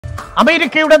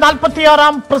അമേരിക്കയുടെ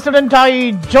 46ാം പ്രസിഡന്റായി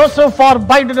Joseph R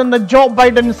Biden എന്ന ജോ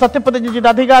ബൈഡൻ സത്യപ്രതിജ്ഞ ചെയ്ത്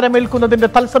അധികാരമേൽക്കുന്നതിന്റെ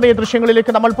തത്സമയ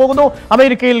ദൃശ്യങ്ങളിലേക്ക് നമ്മൾ പോകുന്നു.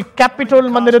 അമേരിക്കയിൽ ക്യാപിറ്റോൾ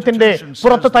മന്ദിരത്തിന്റെ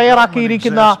പുറത്ത്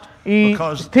തയ്യാറാക്കിയിരിക്കുന്ന ഈ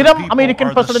സ്ഥിരം അമേരിക്കൻ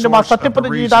പ്രസിഡന്റുമാർ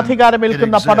സത്യപ്രതിജ്ഞ ചെയ്ത്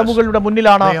അധികാരമേൽക്കുന്ന പടവുകളുടെ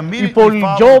മുന്നിലാണ് ഇപ്പോൾ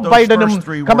ജോ ബൈഡനും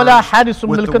കമല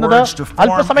ഹാരിസും നിൽക്കുന്നത്.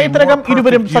 അല്പസമയത്തിനകം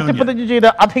ഇരുവരും സത്യപ്രതിജ്ഞ ചെയ്ത്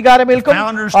അധികാരമേൽക്കും.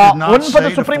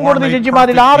 9 സുപ്രീം കോടതി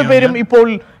ജഡ്ജിമാരിൽ 6 പേരും ഇപ്പോൾ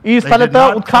ഈ സ്ഥലത്ത്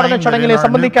ഉദ്ഘാടന ചടങ്ങിനെ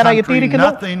സംബന്ധിക്കാനായി എത്തിയിരിക്കുന്നു.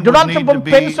 ഡൊണാൾഡ് ട്രംപും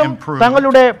പെൻസും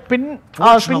തങ്ങളുടെ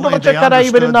പിന്തുടർച്ചക്കാരായി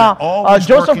വരുന്ന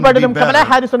ജോസഫ് ബൈഡനും കമല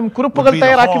ഹാരിസനും കുറിപ്പുകൾ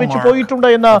തയ്യാറാക്കി വെച്ച് പോയിട്ടുണ്ട്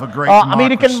എന്ന്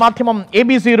അമേരിക്കൻ മാധ്യമം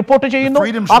ABC റിപ്പോർട്ട് ചെയ്യുന്നു.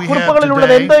 ആ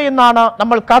കുറിപ്പുകളിലുള്ളത് എന്ത് എന്നാണ്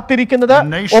നമ്മൾ കാത്തിരിക്കുന്നത്.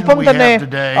 ഒപ്പം തന്നെ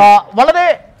വളരെ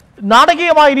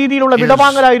നാടകീയമായ രീതിയിലുള്ള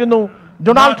വിടവാങ്ങലായിരുന്നു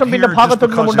ഡൊണാൾഡ് ട്രംപിന്റെ ഭാഗത്തു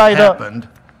നിന്നും ഉണ്ടായത്.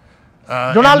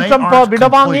 ഡൊണാൾഡ് ട്രംപ്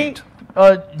വിടവാങ്ങി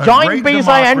ജോയിന്റ്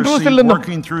ബേസായ ആൻഡ്രൂസിൽ നിന്നും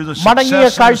മടങ്ങിയ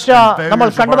കാഴ്ച നമ്മൾ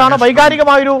കണ്ടതാണ്.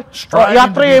 വൈകാരികമായൊരു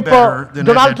യാത്രയയപ്പ്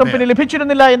ഡൊണാൾഡ് ട്രംപിന്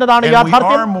ലഭിച്ചിരുന്നില്ല എന്നതാണ്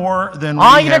യാഥാർത്ഥ്യം.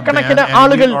 ആയിരക്കണക്കിന്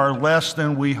ആളുകൾ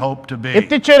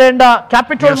എത്തിച്ചേരേണ്ട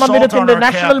ക്യാപിറ്റോൾ മന്ദിരത്തിന്റെ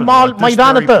നാഷണൽ മാൾ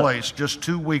മൈതാനത്ത്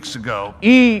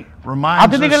ഈ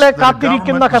അതിഥികളെ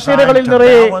കാത്തിരിക്കുന്ന കസേരകളിൽ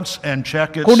നിറയെ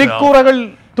കൊടിക്കൂറകൾ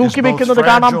തൂക്കിവെക്കുന്നത്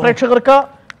കാണാം പ്രേക്ഷകർക്ക്.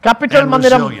 ക്യാപിറ്റൽ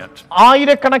മന്ദിരം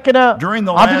ആയിരക്കണക്കിന്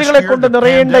അതിഥികളെ കൊണ്ട്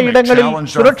നിറയേണ്ട ഇടങ്ങളിൽ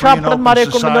സുരക്ഷാഭടന്മാരെ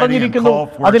കൊണ്ട് നിറഞ്ഞിരിക്കുന്നു.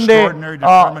 അതിന്റെ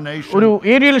ഒരു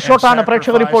ഏരിയൽ ഷോട്ടാണ്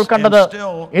പ്രേക്ഷകർ ഇപ്പോൾ കണ്ടത്.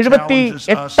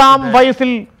 78ാം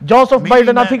വയസ്സിൽ ജോസഫ്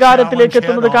ബൈഡൻ അധികാരത്തിലേക്ക്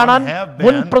എത്തുന്നത് കാണാൻ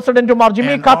മുൻ പ്രസിഡന്റുമാർ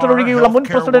ജിമ്മി കാർട്ടർ ഒഴികെയുള്ള മുൻ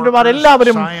പ്രസിഡന്റുമാർ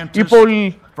എല്ലാവരും ഇപ്പോൾ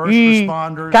ഈ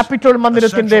ക്യാപിറ്റോൾ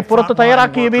മന്ദിരത്തിന്റെ പുറത്ത്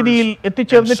തയ്യാറാക്കിയ വേദിയിൽ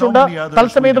എത്തിച്ചേർന്നിട്ടുണ്ട്.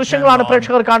 തത്സമയ ദൃശ്യങ്ങളാണ്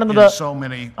പ്രേക്ഷകർ കാണുന്നത്.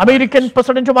 അമേരിക്കൻ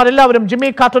പ്രസിഡന്റുമാർ എല്ലാവരും ജിമ്മി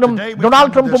കാർട്ടറും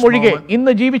ഡൊണാൾഡ് ട്രംപും ഒഴികെ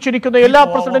ഇന്ന് ജീവിച്ചിരിക്കുന്ന എല്ലാ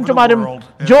പ്രസിഡന്റുമാരും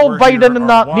ജോ ബൈഡൻ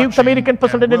എന്ന നിയുക്ത അമേരിക്കൻ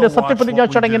പ്രസിഡന്റിന്റെ സത്യപ്രതിജ്ഞാ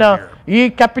ചടങ്ങിന് ഈ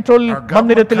ക്യാപിറ്റോൾ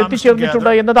മന്ദിരത്തിൽ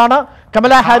എത്തിച്ചേർന്നിട്ടുണ്ട് എന്നതാണ്.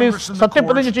 കമല ഹാരിസ്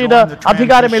സത്യപ്രതിജ്ഞ ചെയ്ത്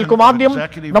അധികാരമേൽക്കും. ആദ്യം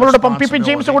നമ്മളോടൊപ്പം പി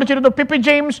ജെയിംസ് കുടിച്ചിരുന്നു. പി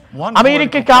ജെയിംസ്,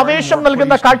 അമേരിക്കയ്ക്ക് ആവേശം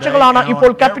നൽകുന്ന കാഴ്ചകളാണ്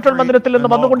ഇപ്പോൾ ക്യാപിറ്റോൾ മന്ദിരത്തിൽ നിന്ന്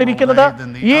വന്നുകൊണ്ടിരിക്കുന്നത്.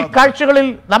 ഈ കാഴ്ചകളിൽ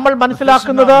നമ്മൾ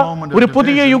മനസ്സിലാക്കുന്നത് ഒരു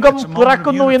പുതിയ യുഗം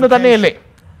പിറക്കുന്നു എന്ന് തന്നെയല്ലേ?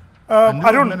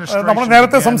 അരുൺ, നമ്മൾ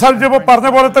നേരത്തെ സംസാരിച്ചപ്പോൾ പറഞ്ഞ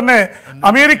പോലെ തന്നെ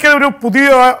അമേരിക്കയിൽ ഒരു പുതിയ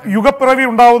യുഗപ്പിറവി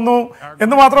ഉണ്ടാവുന്നു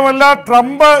എന്ന് മാത്രമല്ല,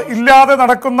 ട്രംപ് ഇല്ലാതെ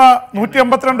നടക്കുന്ന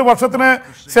 152 വർഷത്തിന്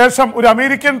ശേഷം ഒരു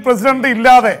അമേരിക്കൻ പ്രസിഡന്റ്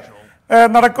ഇല്ലാതെ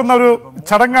നടക്കുന്ന ഒരു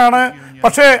ചടങ്ങാണ്.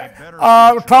 പക്ഷേ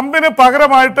ട്രംപിന്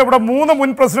പകരമായിട്ട് ഇവിടെ 3 മുൻ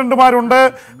പ്രസിഡന്റുമാരുണ്ട്.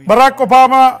 ബറാക്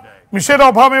ഒബാമ മിഷേൽ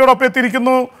ഒബാമയോടൊപ്പം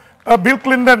എത്തിയിരിക്കുന്നു, ബിൽ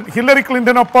ക്ലിന്റൺ ഹില്ലറി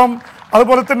ക്ലിന്റനൊപ്പം,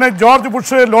 അതുപോലെ തന്നെ ജോർജ്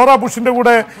ബുഷ് ലോറ ബുഷിന്റെ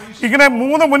കൂടെ. ഇങ്ങനെ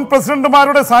 3 മുൻ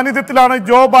പ്രസിഡന്റുമാരുടെ സാന്നിധ്യത്തിലാണ്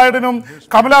ജോ ബൈഡനും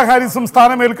കമല ഹാരിസും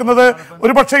സ്ഥാനമേൽക്കുന്നത്.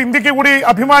 ഒരുപക്ഷെ ഇന്ത്യക്ക് കൂടി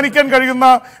അഭിമാനിക്കാൻ കഴിയുന്ന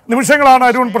നിമിഷങ്ങളാണ്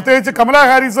അരുൺ. പ്രത്യേകിച്ച് കമല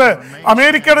ഹാരിസ്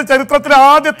അമേരിക്കയുടെ ചരിത്രത്തിലെ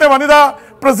ആദ്യത്തെ വനിതാ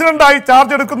പ്രസിഡന്റായി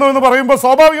ചാർജ് എടുക്കുന്നു എന്ന് പറയുമ്പോൾ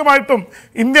സ്വാഭാവികമായിട്ടും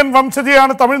ഇന്ത്യൻ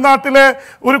വംശജയാണ്. തമിഴ്നാട്ടിലെ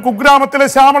ഒരു കുഗ്രാമത്തിലെ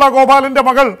ശ്യാമള ഗോപാലന്റെ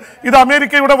മകൾ ഇത്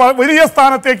അമേരിക്കയുടെ വലിയ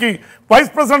സ്ഥാനത്തേക്ക്,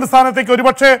 വൈസ് പ്രസിഡന്റ് സ്ഥാനത്തേക്ക്,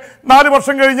 ഒരുപക്ഷെ 4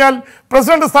 വർഷം കഴിഞ്ഞാൽ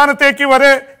പ്രസിഡന്റ് സ്ഥാനത്തേക്ക്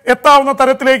വരെ എത്താവുന്ന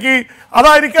തരത്തിലേക്ക്,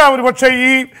 അതായിരിക്കാം ഒരുപക്ഷെ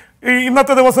ഈ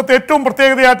ഇന്നത്തെ ദിവസത്തെ ഏറ്റവും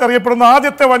പ്രത്യേകതയായിട്ട് അറിയപ്പെടുന്ന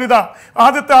ആദ്യത്തെ വനിത,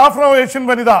 ആദ്യത്തെ ആഫ്രോ ഏഷ്യൻ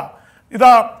വനിത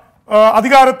ഇതാ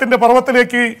അധികാരത്തിന്റെ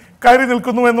പർവ്വത്തിലേക്ക് കയറി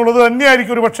നിൽക്കുന്നു എന്നുള്ളത്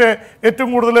തന്നെയായിരിക്കും ഒരുപക്ഷെ ഏറ്റവും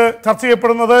കൂടുതൽ ചർച്ച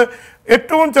ചെയ്യപ്പെടുന്നത്.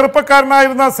 ഏറ്റവും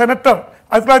ചെറുപ്പക്കാരനായിരുന്ന സെനറ്റർ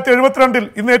 1972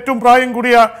 ഇന്ന് ഏറ്റവും പ്രായം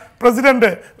കൂടിയ പ്രസിഡന്റ്,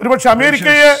 ഒരുപക്ഷെ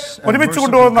അമേരിക്കയെ ഒരുമിച്ച്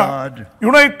കൊണ്ടുപോകുന്ന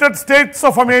യുണൈറ്റഡ് സ്റ്റേറ്റ്സ്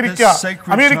ഓഫ്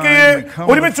അമേരിക്കയെ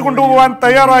ഒരുമിച്ച് കൊണ്ടുപോകാൻ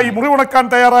തയ്യാറായി, മുറിവുണക്കാൻ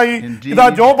തയ്യാറായി ഇതാ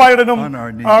ജോ ബൈഡനും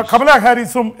കമല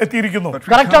ഹാരിസും എത്തിയിരിക്കുന്നു.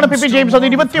 കറക്റ്റാണ് പി ജെയിംസ്. അത്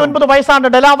 29 വയസ്സാണ്.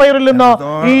 ഡെലാവെയറിൽ നിന്ന്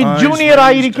ഈ ജൂനിയർ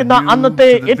ആയിരിക്കുന്ന അന്നത്തെ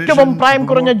ഏറ്റവും പ്രായം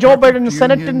കുറഞ്ഞ ജോ ബൈഡൻ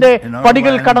സെനറ്റിന്റെ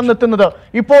പടികൾ കടന്നെത്തുന്നത്.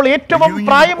 ഇപ്പോൾ ഏറ്റവും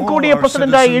പ്രായം കൂടിയ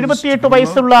പ്രസിഡന്റായി 78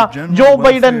 വയസ്സുള്ള ജോ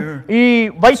ബൈഡൻ ഈ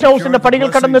വൈറ്റ് ഹൗസിന്റെ പടികൾ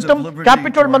കടന്നെത്തും.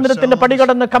 ക്യാപിറ്റോൾ മന്ദിരത്തിന്റെ പടി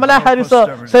കടന്ന് കമല ഹാരിസ്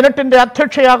സെനറ്റിന്റെ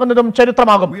അധ്യക്ഷയാകുന്നതും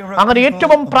ചരിത്രമാകും. അങ്ങനെ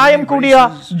ഏറ്റവും പ്രായം കൂടിയ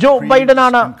ജോ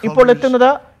ബൈഡനാണ് ഇപ്പോൾ എത്തുന്നത്.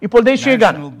 ഇപ്പോൾ ദേശീയ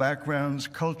ഗാനം.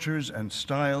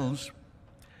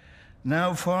 Now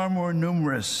far more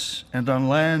numerous and on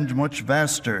land much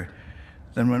vaster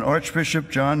than when Archbishop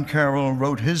John Carroll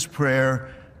wrote his prayer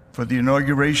for the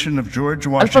inauguration of George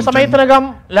Washington. അല്പസമയത്തിനകം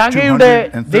ലാംഗയുടെ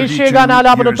ദേശീയ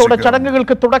ഗാനാലാപനത്തോടെ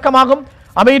ചടങ്ങുകൾക്ക് തുടക്കമാകും.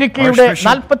 അമേരിക്കയുടെ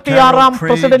 46ാം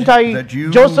പ്രസിഡന്റായി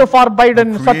ജോസഫ് ആർ ബൈഡൻ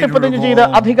സത്യപ്രതിജ്ഞ ചെയ്ത്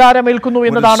അധികാരമേൽക്കുന്നു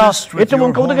എന്നതാണ് ഏറ്റവും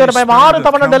കൗതുകകരമായ. 6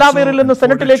 തവണ ഡെലാവെയറിൽ നിന്ന്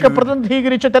സെനറ്റിലേക്ക്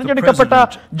പ്രതിനിധീകരിച്ച് തെരഞ്ഞെടുക്കപ്പെട്ട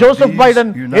ജോസഫ് ബൈഡൻ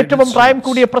ഏറ്റവും പ്രായം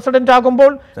കൂടിയ പ്രസിഡന്റ്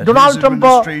ആകുമ്പോൾ ഡൊണാൾഡ് ട്രംപ്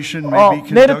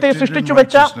നേരത്തെ സൃഷ്ടിച്ചു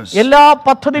വെച്ച എല്ലാ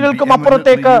പദ്ധതികൾക്കും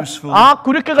അപ്പുറത്തേക്ക് ആ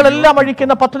കുരുക്കുകളെല്ലാം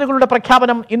അഴിക്കുന്ന പദ്ധതികളുടെ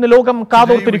പ്രഖ്യാപനം ഇന്ന് ലോകം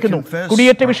കാതോർത്തിരിക്കുന്നു.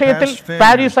 കുടിയേറ്റ വിഷയത്തിൽ,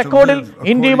 പാരീസ് അക്കോർഡിൽ,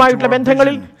 ഇന്ത്യയുമായിട്ടുള്ള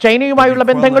ബന്ധങ്ങളിൽ, ചൈനയുമായുള്ള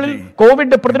ബന്ധങ്ങളിൽ,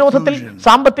 കോവിഡ് പ്രതിരോധത്തിൽ,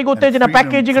 സാമ്പത്തിക ഉത്തേജന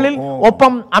പാക്കേജുകളിൽ,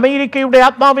 ഒപ്പം അമേരിക്കയുടെ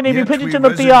ആത്മാവിനെ വിഭജിച്ചു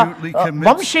നിർത്തിയ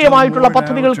വംശീയമായിട്ടുള്ള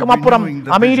പദ്ധതികൾക്കും അപ്പുറം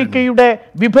അമേരിക്കയുടെ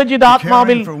വിഭജിത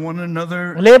ആത്മാവിൽ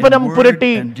ലേപനം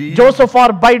പുരട്ടി ജോസഫ്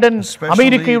ആർ ബൈഡൻ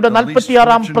അമേരിക്കയുടെ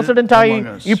 46ാം പ്രസിഡന്റായി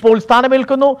ഇപ്പോൾ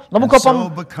സ്ഥാനമേൽക്കുന്നു. നമുക്കൊപ്പം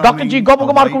ഡോക്ടർ ജി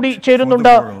ഗോപകുമാർ കൂടി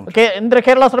ചേരുന്നുണ്ട്,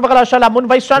 കേരള സർവകലാശാല മുൻ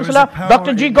vice chancellor.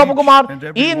 Doctor G Gopakumar,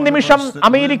 ഈ നിമിഷം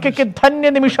അമേരിക്കയ്ക്ക് ധന്യ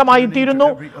നിമിഷമായി തീരുന്നു,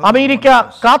 അമേരിക്ക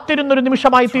കാത്തിരുന്നൊരു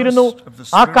നിമിഷമായി തീരുന്നു.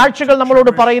 ആ കാഴ്ചകൾ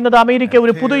നമ്മളോട് പറയുന്നത് അമേരിക്ക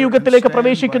ഒരു പുതുയുഗത്തിലേക്ക്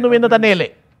പ്രവേശിക്കുന്നു എന്ന് തന്നെയല്ലേ?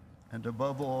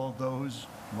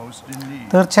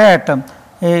 തീർച്ചയായിട്ടും.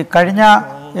 ഈ കഴിഞ്ഞ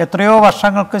എത്രയോ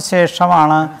വർഷങ്ങൾക്ക്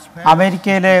ശേഷമാണ്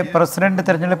അമേരിക്കയിലെ പ്രസിഡന്റ്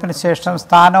തിരഞ്ഞെടുപ്പിന് ശേഷം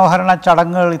സ്ഥാനാരോഹണ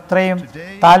ചടങ്ങുകൾ ഇത്രയും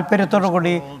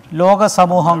താല്പര്യത്തോടുകൂടി ലോക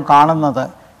സമൂഹം കാണുന്നത്.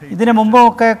 ഇതിനു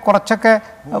മുമ്പൊക്കെ കുറച്ചൊക്കെ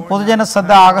പൊതുജന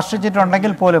ശ്രദ്ധ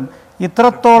ആകർഷിച്ചിട്ടുണ്ടെങ്കിൽ പോലും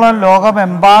ഇത്രത്തോളം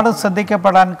ലോകമെമ്പാടും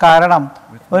ശ്രദ്ധിക്കപ്പെടാൻ കാരണം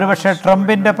ഒരുപക്ഷെ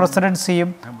ട്രംപിൻ്റെ പ്രസിഡൻസിയും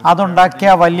അതുണ്ടാക്കിയ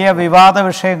വലിയ വിവാദ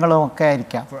വിഷയങ്ങളും ഒക്കെ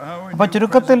ആയിരിക്കാം. അപ്പോൾ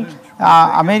ചുരുക്കത്തിൽ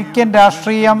അമേരിക്കൻ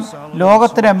രാഷ്ട്രീയം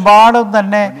ലോകത്തിനെമ്പാടും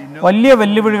തന്നെ വലിയ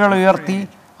വെല്ലുവിളികൾ ഉയർത്തി.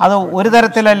 അത് ഒരു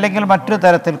തരത്തിലല്ലെങ്കിൽ മറ്റൊരു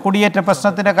തരത്തിൽ, കുടിയേറ്റ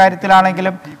പ്രശ്നത്തിൻ്റെ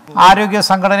കാര്യത്തിലാണെങ്കിലും, ആരോഗ്യ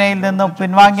സംഘടനയിൽ നിന്നും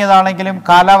പിൻവാങ്ങിയതാണെങ്കിലും,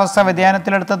 കാലാവസ്ഥ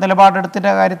വ്യതിയാനത്തിലെടുത്ത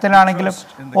നിലപാടെടുത്തിൻ്റെ കാര്യത്തിലാണെങ്കിലും,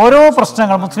 ഓരോ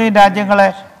പ്രശ്നങ്ങൾ, മുസ്ലിം രാജ്യങ്ങളെ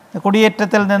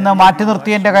കുടിയേറ്റത്തിൽ നിന്ന് മാറ്റി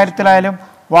നിർത്തിയതിൻ്റെ കാര്യത്തിലായാലും,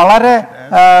 വളരെ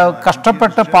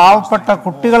കഷ്ടപ്പെട്ട് പാവപ്പെട്ട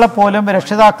കുട്ടികളെ പോലും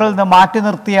രക്ഷിതാക്കളിൽ നിന്ന് മാറ്റി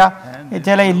നിർത്തിയ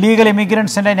ചില ഇല്ലീഗൽ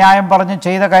ഇമിഗ്രൻസിൻ്റെ ന്യായം പറഞ്ഞ്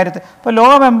ചെയ്ത കാര്യത്തിൽ ഇപ്പോൾ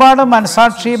ലോകമെമ്പാടും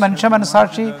മനസാക്ഷി, മനുഷ്യ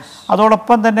മനസാക്ഷി,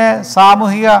 അതോടൊപ്പം തന്നെ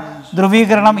സാമൂഹിക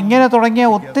ധ്രുവീകരണം, ഇങ്ങനെ തുടങ്ങിയ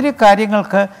ഒത്തിരി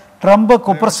കാര്യങ്ങൾക്ക് ട്രംപ്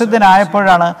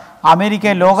കുപ്രസിദ്ധനായപ്പോഴാണ്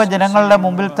അമേരിക്ക ലോക ജനങ്ങളുടെ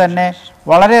മുമ്പിൽ തന്നെ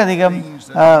വളരെയധികം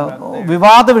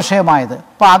വിവാദ വിഷയമായത്.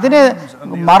 അപ്പോൾ അതിന്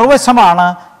മറുവശമാണ്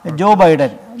ജോ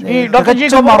ബൈഡൻ. ഈ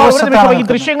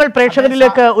ദൃശ്യങ്ങൾ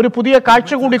പ്രേക്ഷകരിലേക്ക് ഒരു പുതിയ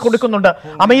കാഴ്ച കൂടി കൊടുക്കുന്നുണ്ട്.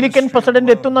 അമേരിക്കൻ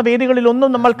പ്രസിഡന്റ് എത്തുന്ന വേദികളിൽ ഒന്നും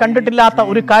നമ്മൾ കണ്ടിട്ടില്ലാത്ത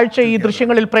ഒരു കാഴ്ച ഈ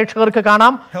ദൃശ്യങ്ങളിൽ പ്രേക്ഷകർക്ക്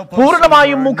കാണാം.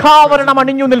 പൂർണ്ണമായും മുഖാവരണം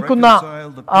അണിഞ്ഞു നിൽക്കുന്ന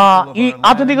ഈ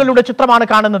അതിഥികളുടെ ചിത്രമാണ്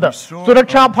കാണുന്നത്.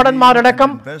 സുരക്ഷാ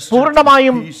ഭടന്മാരടക്കം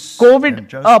പൂർണ്ണമായും കോവിഡ്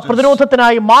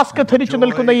പ്രതിരോധത്തിനായി മാസ്ക് ധരിച്ചു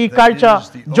നിൽക്കുന്ന ഈ കാഴ്ച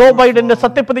ജോ ബൈഡന്റെ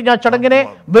സത്യപ്രതിജ്ഞാ ചടങ്ങിനെ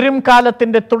വെറും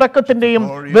കാലത്തിന്റെ തുടക്കത്തിന്റെയും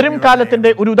വെറും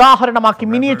കാലത്തിന്റെ ഒരു ഉദാഹരണമാക്കി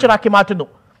മിനിയേച്ചറാക്കി മാറ്റുന്നു.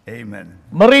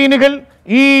 മറീനുകൾ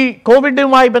ഈ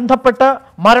കോവിഡുമായി ബന്ധപ്പെട്ട്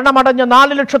മരണമടഞ്ഞ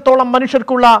 4 ലക്ഷത്തോളം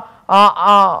മനുഷ്യർക്കുള്ള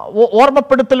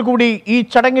ഓർമ്മപ്പെടുത്തൽ കൂടി ഈ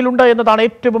ചടങ്ങിലുണ്ട് എന്നതാണ്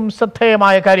ഏറ്റവും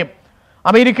ശ്രദ്ധേയമായ കാര്യം.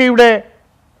 അമേരിക്കയുടെ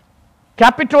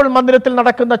ക്യാപിറ്റോൾ മന്ദിരത്തിൽ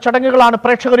നടക്കുന്ന ചടങ്ങുകളാണ്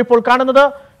പ്രേക്ഷകർ ഇപ്പോൾ കാണുന്നത്.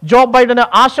 ജോ ബൈഡന്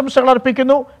ആശംസകൾ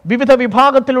അർപ്പിക്കുന്നു വിവിധ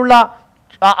വിഭാഗത്തിലുള്ള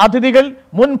അതിഥികൾ,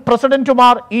 മുൻ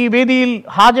പ്രസിഡന്റുമാർ ഈ വേദിയിൽ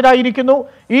ഹാജരായിരിക്കുന്നു.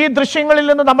 ഈ ദൃശ്യങ്ങളിൽ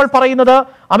നിന്ന് നമ്മൾ പറയുന്നത്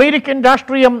അമേരിക്കൻ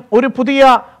രാഷ്ട്രീയം ഒരു പുതിയ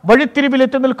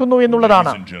വഴിത്തിരിവിലെത്തി നിൽക്കുന്നു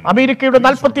എന്നുള്ളതാണ്. അമേരിക്കയുടെ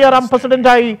 46ാം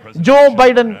പ്രസിഡന്റായി ജോ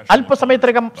ബൈഡൻ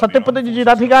അല്പസമയത്തിനകം സത്യപ്രതിജ്ഞ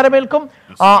ചെയ്ത് അധികാരമേൽക്കും.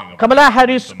 കമലാ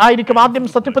ഹാരിസ് ആയിരിക്കും ആദ്യം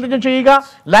സത്യപ്രതിജ്ഞ ചെയ്യുക.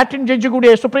 ലാറ്റിൻ ജഡ്ജി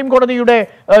കൂടിയ സുപ്രീം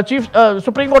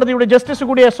കോടതിയുടെ ജസ്റ്റിസ്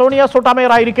കൂടിയ സോണിയ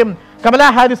സോട്ടോമേയർ ആയിരിക്കും കമലാ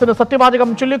ഹാരിസിന്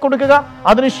സത്യവാചകം ചൊല്ലിക്കൊടുക്കുക.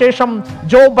 അതിനുശേഷം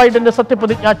ജോ ബൈഡന്റെ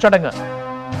സത്യപ്രതിജ്ഞാ ചടങ്ങ്.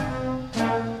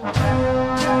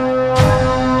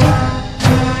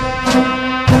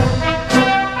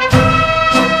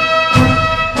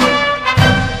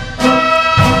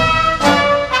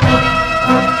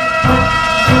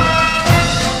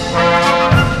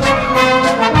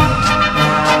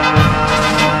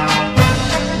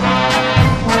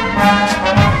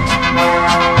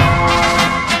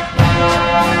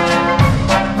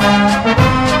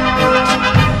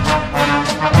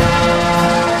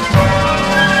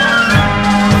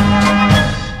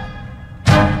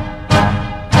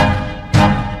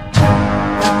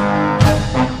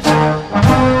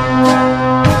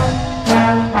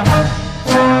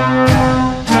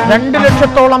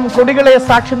 ലക്ഷത്തോളം കൊടികളെ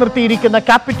സാക്ഷി നിർത്തിയിരിക്കുന്ന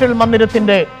ക്യാപിറ്റൽ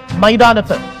മന്ദിരത്തിന്റെ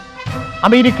മൈതാനത്ത്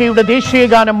അമേരിക്കയുടെ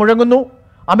ദേശീയഗാനം മുഴങ്ങുന്നു.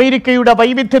 അമേരിക്കയുടെ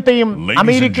വൈവിധ്യത്തെയും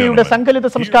അമേരിക്കയുടെ സങ്കലിത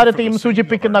സംസ്കാരത്തെയും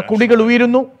സൂചിപ്പിക്കുന്ന കൊടികൾ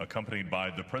ഉയരുന്നു.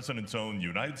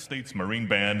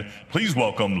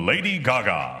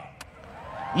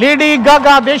 ലേഡി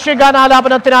ഗാഗ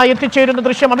ദേശീയഗാനാലാപനത്തിനായി എത്തിച്ചേരുന്ന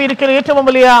ദൃശ്യം. അമേരിക്കയിലെ ഏറ്റവും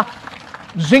വലിയ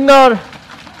സിംഗർ,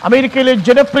 അമേരിക്കയിലെ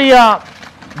ജനപ്രിയ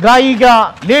ഗായിക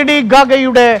ലേഡി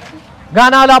ഗാഗയുടെ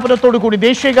ഗാനാലാപനത്തോടു കൂടി,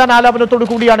 ദേശീയ ഗാനാലാപനത്തോടു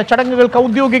കൂടിയാണ് ചടങ്ങുകൾക്ക്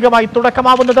ഔദ്യോഗികമായി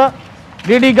തുടക്കമാവുന്നത്.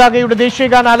 ലേഡി ഗാഗയുടെ ദേശീയ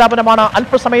ഗാനാലാപനമാണ്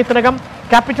അല്പസമയത്തിനകം.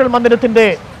 ക്യാപിറ്റൽ മന്ദിരത്തിന്റെ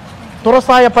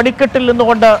തുറസായ പടിക്കെട്ടിൽ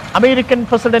നിന്നുകൊണ്ട് അമേരിക്കൻ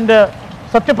പ്രസിഡന്റ്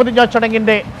സത്യപ്രതിജ്ഞാ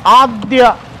ചടങ്ങിന്റെ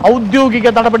ആദ്യ ഔദ്യോഗിക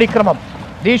നടപടിക്രമം.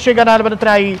 ദേശീയ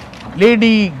ഗാനാലാപനത്തിനായി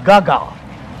lady Gaga.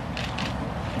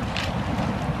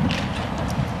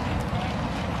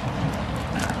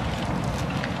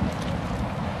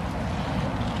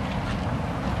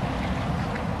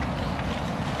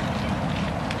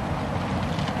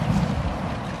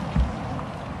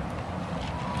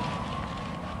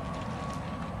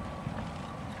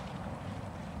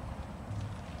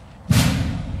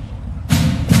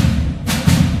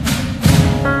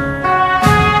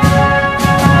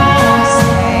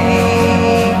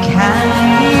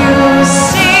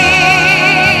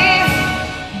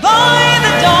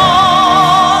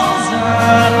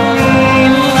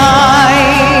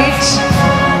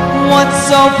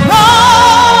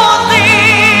 proudly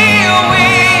we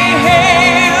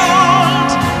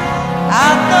hailed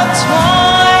at the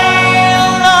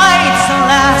twilight's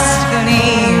last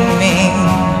gleaming,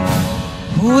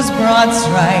 whose broad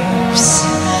stripes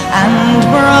and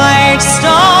bright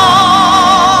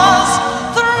stars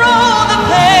through the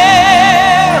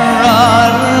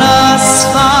perilous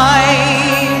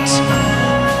fight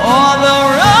o'er the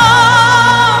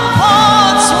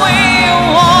ramparts we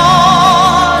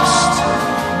watched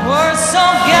were so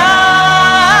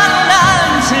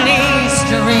gallantly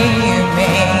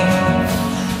streaming,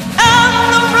 and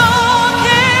the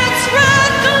rocket's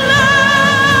red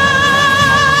glare,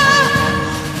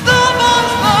 the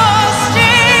bombs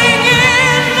bursting in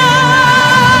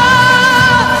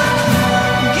air,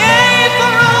 gave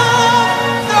proof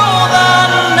through the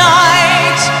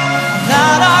night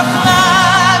that our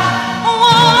flag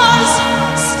was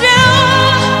still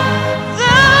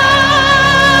there.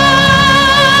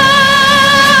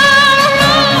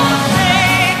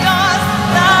 Take us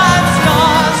that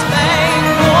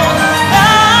star-spangled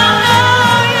banner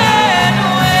yet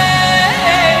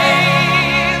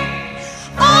wave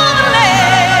on the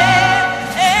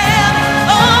land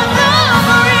of the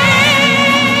free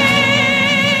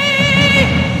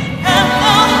and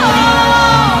the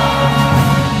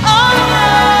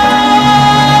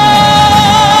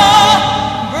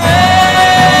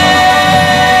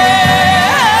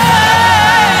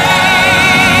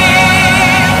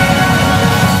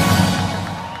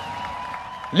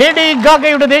lady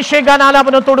ഗാഗയുടെ ദേശീയ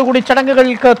ഗാനാലാപനത്തോടുകൂടി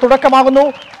ചടങ്ങുകൾക്ക് തുടക്കമാകുന്നു.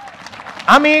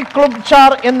 അമി ക്ലുബ്ചാർ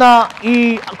എന്ന ഈ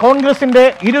കോൺഗ്രസിന്റെ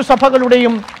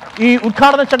ഇരുസഭകളുടെയും ഈ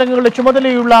ഉദ്ഘാടന ചടങ്ങുകളുടെ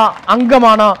ചുമതലയുള്ള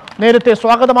അംഗമാണ് നേരത്തെ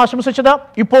സ്വാഗതം ആശംസിച്ചത്.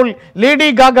 ഇപ്പോൾ ലേഡി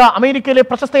ഗാഗ, അമേരിക്കയിലെ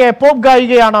പ്രശസ്തയായ പോപ്പ്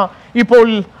ഗായികയാണ്, ഇപ്പോൾ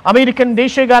അമേരിക്കൻ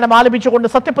ദേശീയ ഗാനം ആലപിച്ചുകൊണ്ട്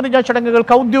സത്യപ്രതിജ്ഞാ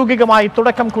ചടങ്ങുകൾക്ക് ഔദ്യോഗികമായി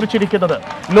തുടക്കം കുറിച്ചിരിക്കുന്നത്.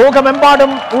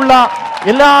 ലോകമെമ്പാടും ഉള്ള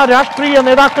എല്ലാ രാഷ്ട്രീയ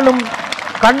നേതാക്കളും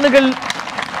കണ്ണുകൾ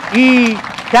ഈ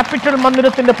ക്യാപിറ്റൽ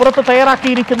മന്ദിരത്തിന്റെ പുറത്ത്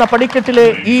തയ്യാറാക്കിയിരിക്കുന്ന പടിക്കെട്ടിലെ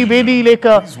ഈ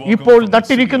വേദിയിലേക്ക് ഇപ്പോൾ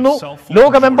നട്ടിരിക്കുന്നു.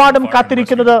 ലോകമെമ്പാടും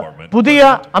കാത്തിരിക്കുന്നത് പുതിയ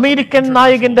അമേരിക്കൻ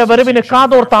നായകന്റെ വരവിന്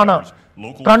കാതോർത്താണ്,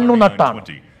 കണ്ണുനട്ടാണ്.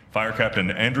 Fire Captain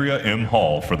Andrea M.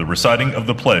 Hall for the reciting of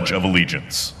the Pledge of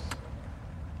Allegiance.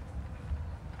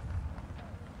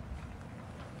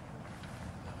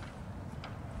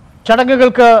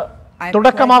 ചടങ്ങുകൾക്ക്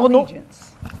തുടക്കമാകുന്നു.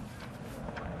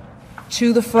 To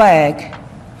the flag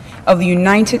of the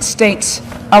United States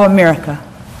of America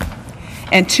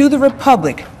and to the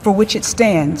republic for which it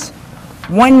stands,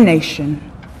 one nation,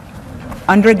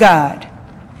 under God,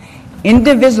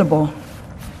 indivisible,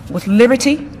 with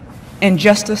liberty and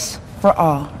justice for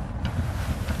all.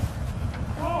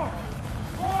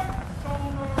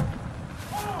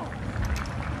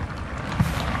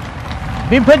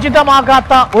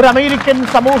 വിഭജിതമാകാത്ത ഒരു American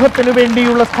സമൂഹത്തിനു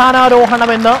വേണ്ടിയുള്ള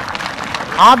സ്ഥാനാരോഹണമെന്ന്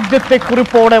ആദ്യത്തെ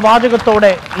കുറിപ്പോടെ, വാചകത്തോടെ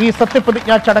ഈ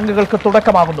സത്യപ്രതിജ്ഞാ ചടങ്ങുകൾക്ക്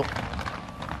തുടക്കമാകുന്നു.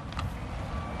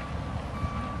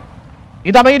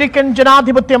 ഇത് American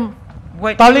ജനാധിപത്യം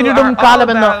തളിരിടും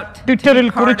കാലമെന്ന് ട്വിറ്ററിൽ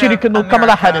കുറിച്ചിരിക്കുന്നു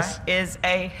Kamala Haris. Is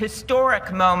a historic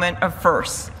moment of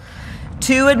firsts.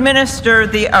 To administer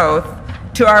the oath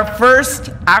to our first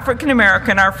African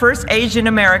American, our first Asian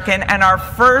American, and our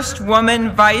first woman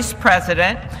vice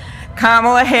president,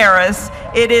 Kamala Harris,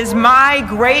 it is my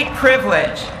great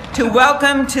privilege to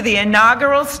welcome to the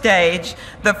inaugural stage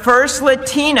the first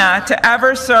Latina to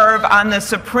ever serve on the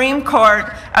Supreme Court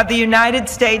of the United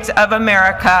States of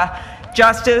America,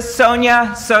 Justice Sonia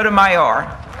Sotomayor.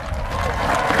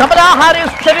 Kamala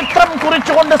Haris ചരിത്രം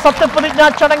കുറിച്ചുകൊണ്ട് സത്യപ്രതിജ്ഞാ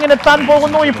ചടങ്ങിനെത്താൻ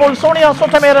പോകുന്നു. ഇപ്പോൾ സോണിയ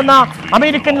സോട്ടോമേർ എന്ന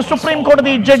American supreme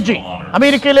കോടതി judge,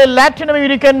 അമേരിക്കയിലെ Latin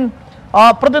American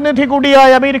പ്രതിനിധി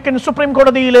കൂടിയായ American supreme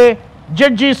കോടതിയിലെ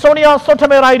ജഡ്ജി സോണിയ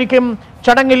സോട്ടോമേർ ആയിരിക്കും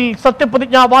ചടങ്ങിൽ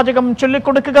സത്യപ്രതിജ്ഞാ വാചകം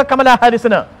ചൊല്ലിക്കൊടുക്കുക കമല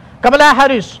ഹാരിസിന്. കമല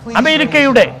ഹാരിസ്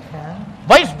അമേരിക്കയുടെ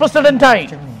വൈസ് പ്രസിഡന്റായി,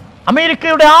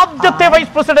 അമേരിക്കയുടെ ആദ്യത്തെ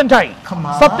വൈസ് പ്രസിഡന്റായി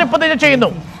സത്യപ്രതിജ്ഞ ചെയ്യുന്നു.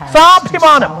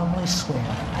 സാഭിമാനം.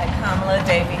 I, Kamala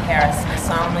Davy Harris,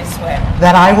 solemnly swear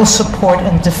that I will support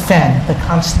and defend the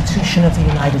Constitution of the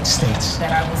United States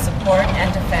that I will support and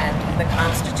defend the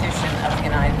Constitution of the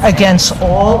United States against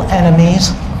all enemies,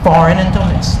 foreign and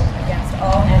domestic, against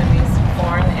all enemies,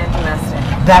 foreign and domestic,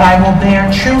 that I will bear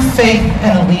true faith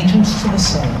and allegiance to the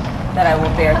same, that I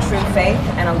will bear true faith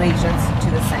and allegiance to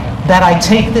the same, that I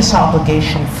take this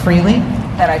obligation freely,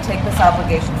 that I take this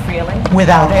obligation freely,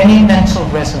 without any mental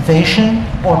reservation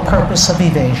or purpose of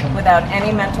evasion, without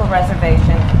any mental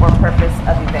reservation or purpose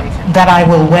of evasion, that I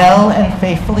will well and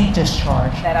faithfully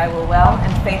discharge that I will well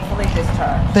and faithfully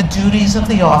discharge the duties of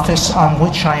the office on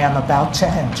which I am about to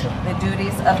enter. the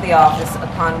duties of the office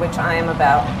upon which I am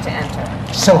about to enter.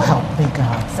 So help me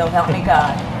God. So help me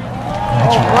God.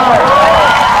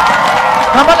 Congratulations.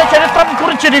 Kamala ചരിത്രം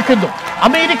കുറിച്ചിരിക്കുന്നു.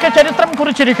 America ചരിത്രം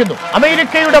കുറിച്ചിരിക്കുന്നു.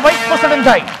 അമേരിക്കയുടെ vice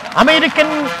പ്രസിഡന്റായി American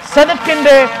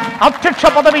സെനറ്റിന്റെ അധ്യക്ഷ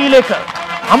പദവിയിലേക്ക്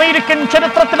American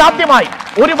ചരിത്രത്തിൽ ആദ്യമായി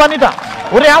ഒരു വനിത,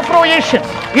 ഒരു ആഫ്രോ ഏഷ്യൻ.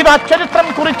 ഇത് ചരിത്രം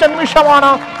കുറിച്ച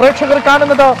നിമിഷമാണ് പ്രേക്ഷകർ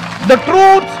കാണുന്നത്. The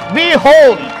truth V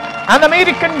hold, an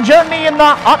American journey എന്ന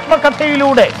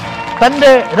ആത്മകഥയിലൂടെ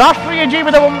തന്റെ രാഷ്ട്രീയ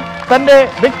ജീവിതവും തന്റെ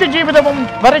വ്യക്തി ജീവിതവും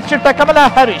വരച്ചിട്ട കമല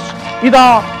ഹാരിസ് ഇതാ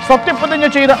സത്യപ്രതിജ്ഞ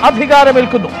ചെയ്ത്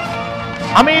അധികാരമേൽക്കുന്നു.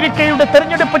 അമേരിക്കയുടെ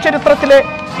തെരഞ്ഞെടുപ്പ് ചരിത്രത്തിലെ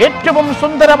ഏറ്റവും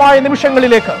സുന്ദരമായ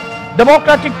നിമിഷങ്ങളിലേക്ക്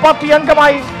ഡെമോക്രാറ്റിക് പാർട്ടി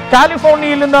അംഗമായി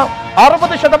കാലിഫോർണിയയിൽ നിന്ന്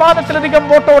 60%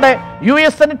 വോട്ടോടെ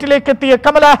US സെനറ്റിലേക്ക് എത്തിയ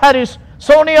കമല ഹാരിസ്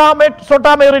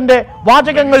സോട്ടാമേറിന്റെ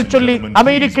വാചകങ്ങൾ ചൊല്ലി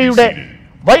അമേരിക്കയുടെ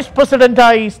വൈസ്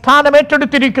പ്രസിഡന്റായി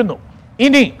സ്ഥാനമേറ്റെടുത്തിരിക്കുന്നു.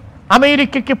 ഇനി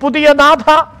അമേരിക്കയ്ക്ക് പുതിയ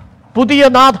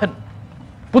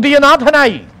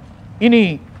നാഥനായി ഇനി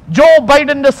ജോ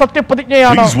ബൈഡന്റെ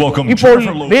സത്യപ്രതിജ്ഞയാണ് ഇപ്പോൾ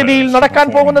വേദിയിൽ നടക്കാൻ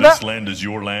പോകുന്നത്. This land is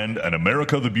your land and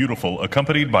America the beautiful,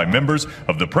 accompanied by members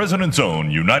of the President's own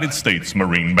United States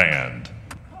Marine Band.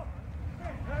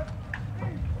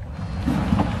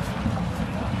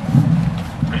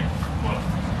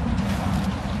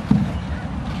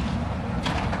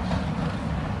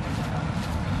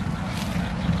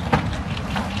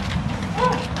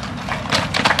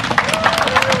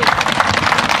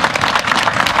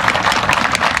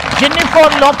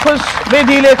 Jennifer Lopez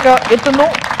വേദിയിലേക്ക് എത്തുന്നു.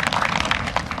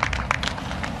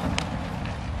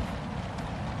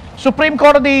 സുപ്രീം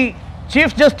കോടതി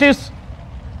ചീഫ് ജസ്റ്റിസ്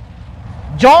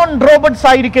ജോൺ റോബർട്ട്സ്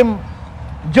ആയിരിക്കും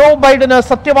ജോ ബൈഡന്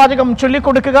സത്യവാചകം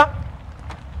ചൊല്ലിക്കൊടുക്കുക.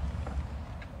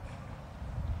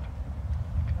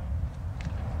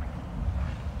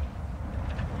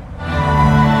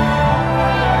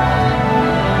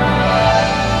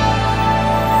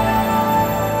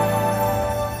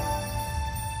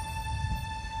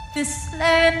 This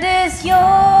land is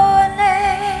your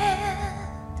land.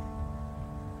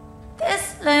 This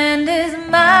land is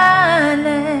my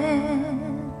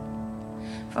land.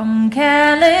 From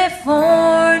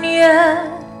California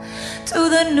to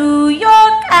the New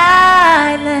York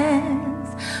Islands,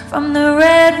 from the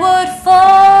Redwood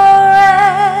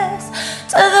Forest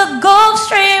to the Gulf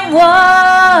Stream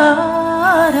waters.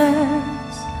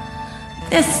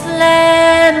 This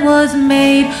land was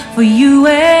made for you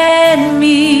and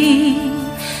me.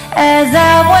 As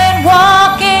I went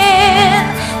walking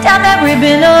down that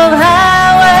ribbon of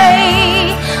highway,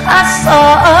 I saw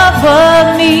above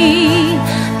me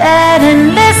that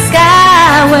endless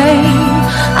skyway.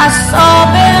 I saw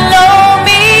below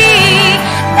me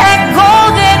that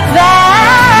golden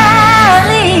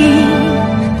valley.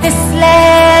 This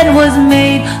land was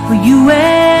made for you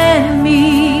and me.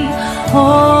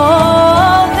 Oh,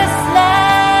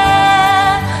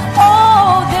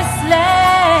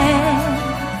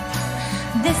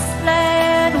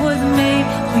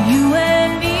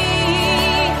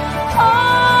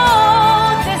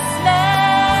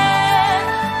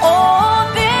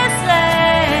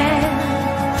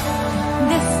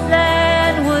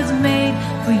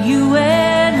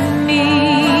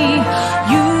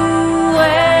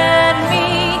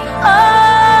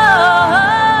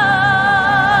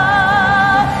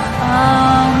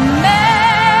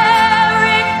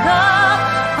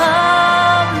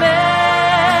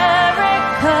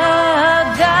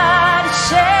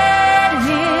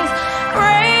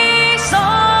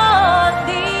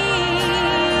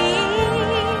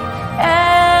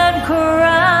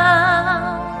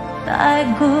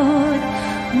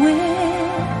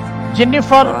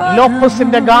 Jennifer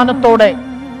ലോപ്പസിന്റെ ഗാനത്തോടെ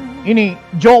ഇനി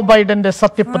ജോ ബൈഡന്റെ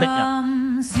സത്യപ്രതിജ്ഞ.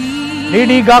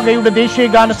 Lady ഗാഗയുടെ ദേശീയ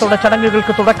ഗാനത്തോടെ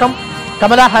ചടങ്ങുകൾക്ക് തുടക്കം.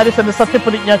 കമല ഹാരിസിന്റെ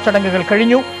സത്യപ്രതിജ്ഞ ചടങ്ങുകൾ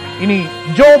കഴിഞ്ഞു. ഇനി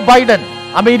Joe Biden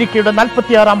അമേരിക്കയുടെ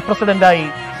 46ാം പ്രസിഡന്റായി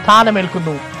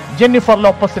സ്ഥാനമേൽക്കുന്നു. ജെന്നിഫർ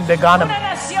ലോപ്പസിന്റെ ഗാനം.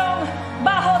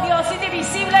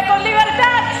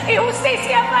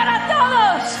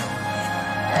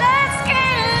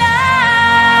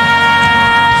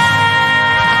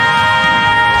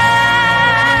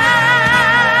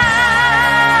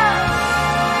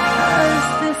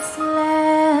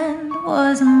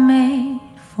 Was made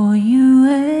for you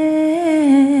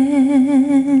and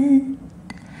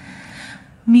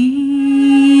me.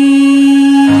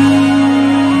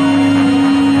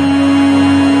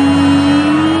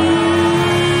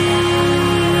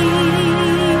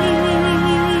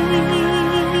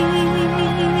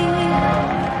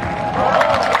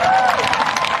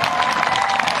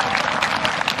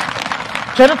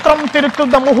 ചരിത്രം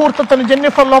തിരുത്തുന്ന മുഹൂർത്തത്തിന്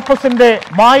ജെന്നിഫർ ലോപ്പസിന്റെ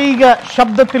മായിക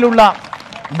ശബ്ദത്തിലുള്ള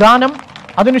ഗാനം.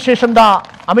 അതിനുശേഷം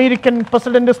അമേരിക്കൻ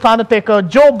പ്രസിഡന്റ് സ്ഥാനത്തേക്ക്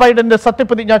ജോ ബൈഡന്റെ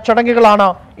സത്യപ്രതിജ്ഞാ ചടങ്ങുകളാണ്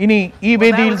ഇനി ഈ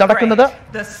വേദിയിൽ നടക്കുന്നത്.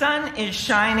 The sun is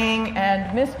shining and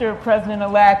Mr.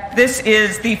 President-elect, this is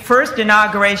the first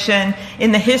inauguration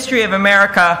in the history of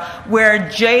America where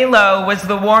J-Lo was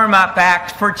the warm-up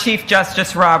act for Chief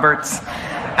Justice Roberts.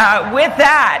 With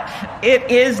that, it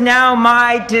is now my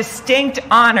distinct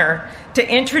honor to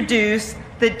introduce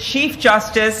the Chief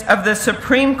Justice of the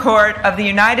Supreme Court of the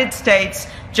United States,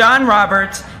 John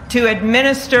Roberts, to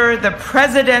administer the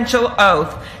presidential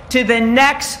oath to the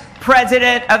next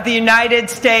President of the United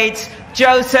States,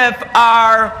 Joseph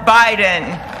R. Biden.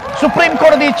 Supreme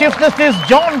കോടതി chief justice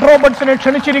John റോബർട്ട്സിനെ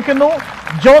ക്ഷണിച്ചിരിക്കുന്നു.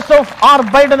 Joseph R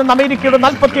Biden എന്ന അമേരിക്കയുടെ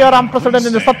 46ാം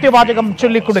പ്രസിഡന്റിന് സത്യവാചകം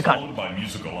ചൊല്ലിക്കൊടുക്കാൻ.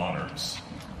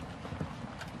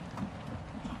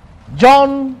 John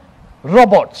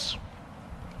Roberts.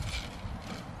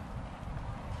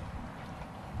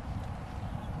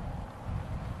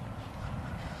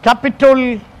 Capitol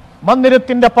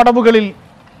മന്ദിരത്തിന്റെ പടവുകളിൽ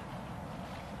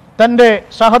തന്റെ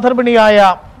സഹധർമ്മിണിയായ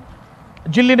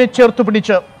ജില്ലിനെ ചേർത്ത്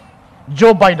പിടിച്ച് Joe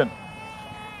Biden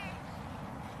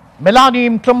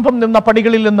മെലാനിയും ട്രംപും നിന്ന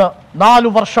പടികളിൽ നിന്ന്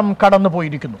 4 വർഷം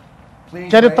കടന്നുപോയിരിക്കുന്നു.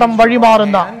 ചരിത്രം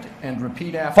വഴിമാറുന്ന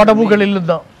പടവുകളിൽ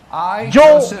നിന്ന് Joe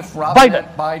Biden.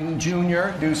 Jr.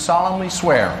 do solemnly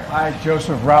swear. I,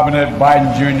 Joseph Robinette Biden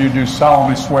Jr. do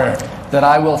solemnly swear that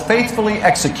I will faithfully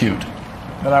execute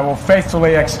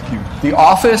the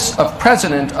office of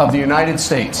President of the United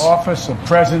States.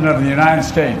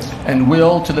 And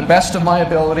will, to the best of my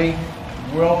ability,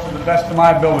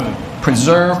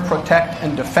 preserve, protect,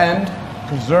 and defend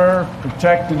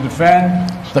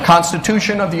the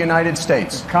Constitution of the United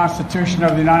States.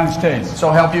 So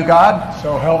help you God.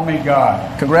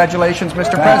 Congratulations,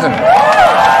 Mr. President.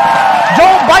 Joe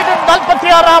Biden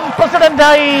 46ാം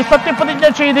പ്രസിഡന്റായി സത്യപ്രതിജ്ഞ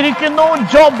ചെയ്തിരിക്കുന്നു.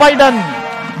 Joe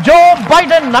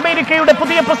Biden അമേരിക്കയുടെ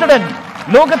പുതിയ president,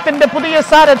 ലോകത്തിന്റെ പുതിയ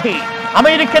സാരഥി.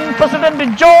 American president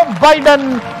Joe Biden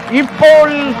ഇപ്പോൾ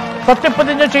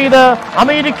സത്യപ്രതിജ്ഞ ചെയ്ത്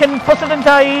അമേരിക്കൻ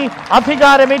പ്രസിഡന്റായി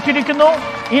അധികാരമേറ്റിരിക്കുന്നു.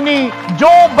 ഇനി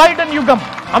ജോ ബൈഡൻ യുഗം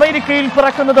അമേരിക്കയിൽ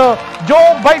പിറക്കുന്നത്. ജോ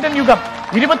ബൈഡൻ യുഗം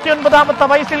 29ാമത്തെ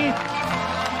വയസ്സിൽ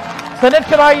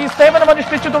സെനറ്ററായി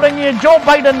സേവനമനുഷ്ഠിച്ചു തുടങ്ങിയ ജോ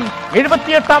ബൈഡൻ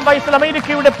 78ാം വയസ്സിൽ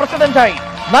അമേരിക്കയുടെ പ്രസിഡന്റായി,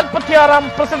 46ാം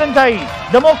പ്രസിഡന്റായി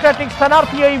ഡെമോക്രാറ്റിക്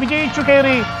സ്ഥാനാർത്ഥിയായി വിജയിച്ചു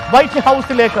കയറി വൈറ്റ്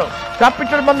ഹൌസിലേക്ക്.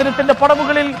 ക്യാപിറ്റൽ മന്ദിരത്തിന്റെ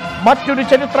പടവുകളിൽ മറ്റൊരു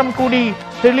ചരിത്രം കൂടി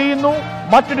തെളിയുന്നു,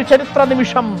 മറ്റൊരു ചരിത്ര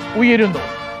നിമിഷം ഉയരുന്നു.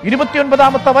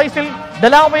 29ാമത്തെ വയസ്സിൽ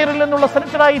ഡെലാവെയറിൽ നിന്നുള്ള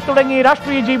സെനറ്ററായി തുടങ്ങിയ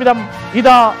രാഷ്ട്രീയ ജീവിതം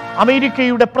ഇതാ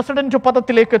അമേരിക്കയുടെ പ്രസിഡന്റ്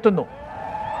പദത്തിലേക്ക് എത്തുന്നു.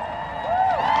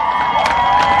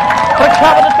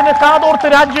 പ്രഖ്യാപനത്തിന് കാതോർത്ത്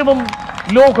രാജ്യവും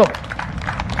ലോകവും.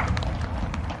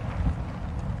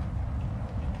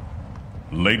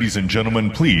 Ladies and gentlemen,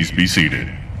 please be seated.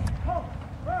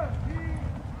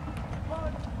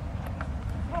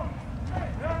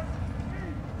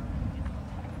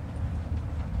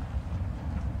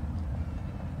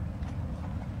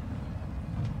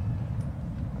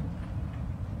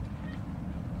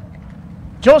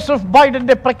 Joseph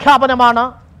ബൈഡന്റെ പ്രഖ്യാപനമാണ്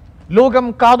ലോകം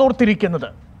കാതോർത്തിരിക്കുന്നത്.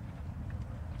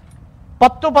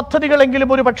 10 പദ്ധതികളെങ്കിലും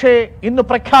ഒരു പക്ഷേ ഇന്ന്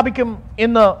പ്രഖ്യാപിക്കും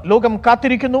എന്ന് ലോകം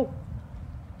കാത്തിരിക്കുന്നു.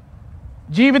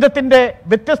 ജീവിതത്തിന്റെ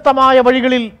വ്യത്യസ്തമായ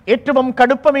വഴികളിൽ ഏറ്റവും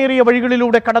കടുപ്പമേറിയ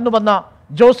വഴികളിലൂടെ കടന്നുവന്ന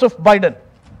ജോസഫ് ബൈഡൻ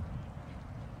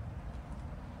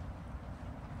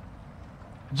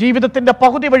ജീവിതത്തിന്റെ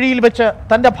പകുതി വഴിയിൽ വെച്ച്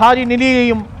തന്റെ ഭാര്യ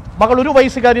നിലിയെയും മകൾ 1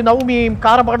 വയസ്സുകാരി നവമിയെയും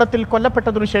കാറപകടത്തിൽ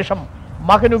കൊല്ലപ്പെട്ടതിനു ശേഷം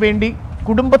മകനു വേണ്ടി,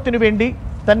 കുടുംബത്തിനു വേണ്ടി,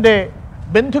 തന്റെ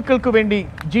ബന്ധുക്കൾക്ക് വേണ്ടി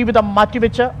ജീവിതം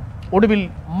മാറ്റിവെച്ച് ഒടുവിൽ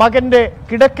മകന്റെ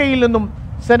കിടക്കയിൽ നിന്നും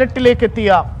സെനറ്റിലേക്ക്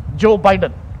എത്തിയ ജോ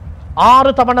ബൈഡൻ,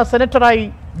 6 തവണ സെനറ്ററായി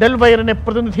ഡെൽവെയറിനെ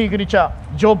പ്രതിനിധീകരിച്ച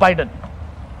ജോ ബൈഡൻ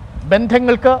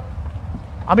ബന്ധങ്ങൾക്ക്,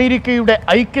 അമേരിക്കയുടെ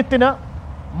ഐക്യത്തിന്,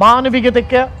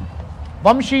 മാനവികതയ്ക്ക്,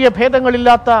 വംശീയ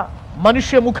ഭേദങ്ങളില്ലാത്ത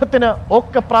മനുഷ്യമുഖത്തിന്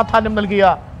ഒക്കെ പ്രാധാന്യം നൽകിയ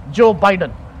ജോ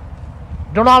ബൈഡൻ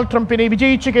ഡൊണാൾഡ് ട്രംപിനെ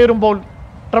വിജയിച്ചു കയറുമ്പോൾ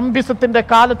ട്രംപിസത്തിന്റെ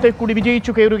കാലത്തെ കൂടി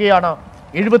വിജയിച്ചു കയറുകയാണ്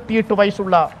 78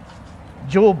 വയസ്സുള്ള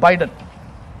ജോ ബൈഡൻ.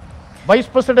 വൈസ്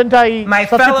പ്രസിഡന്റായി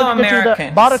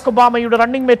Barack ഒബാമയുടെ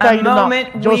running മേറ്റായിരുന്ന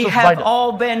Joseph Biden.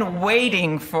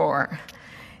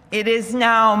 It is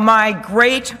now my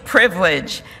great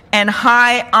privilege and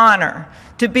high honor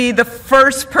to be the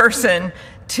first person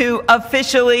to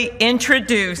officially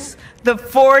introduce the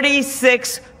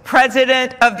 46th President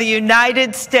of the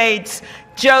United States,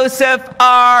 Joseph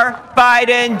R.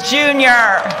 Biden Jr.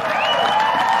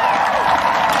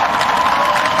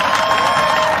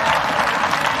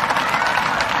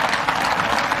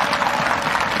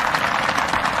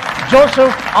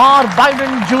 Joseph R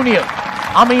Biden junior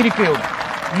അമേരിക്കയോട്,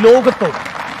 ലോകത്തോട്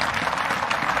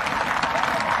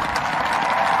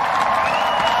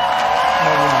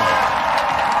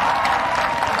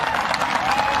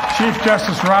Chief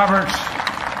Justice Roberts,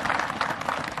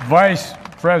 Vice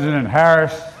President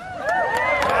Harris,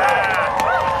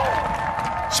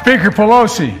 Speaker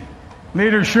Pelosi,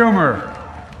 Leader Schumer,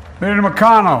 Leader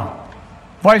McConnell,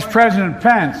 Vice President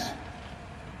Pence,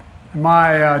 and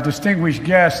my distinguished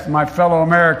guests, my fellow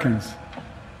Americans.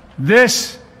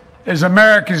 This is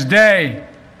America's day.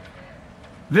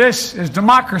 This is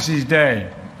democracy's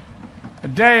day, a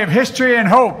day of history and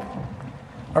hope,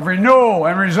 of renewal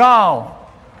and resolve.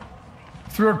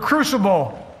 Through a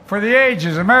crucible for the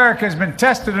ages, America has been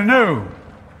tested anew,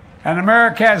 and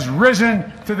America has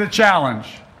risen to the challenge.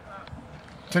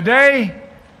 Today,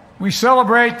 we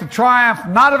celebrate the triumph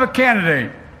not of a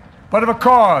candidate, but of a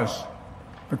cause,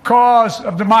 the cause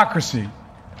of democracy.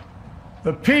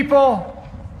 The people,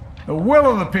 the will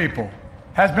of the people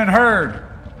has been heard,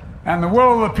 and the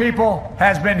will of the people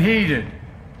has been heeded.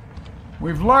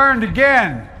 We've learned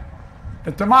again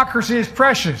that democracy is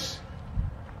precious,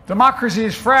 democracy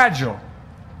is fragile,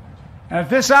 and at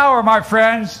this hour, my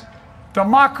friends,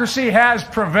 democracy has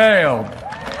prevailed.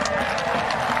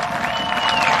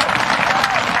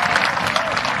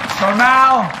 So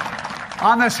now,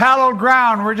 on this hallowed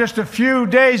ground where just a few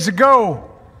days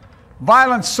ago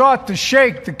violence sought to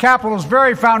shake the Capitol's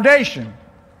very foundation,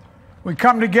 we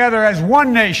come together as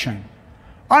one nation,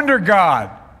 under God,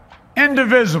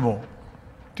 indivisible,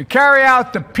 to carry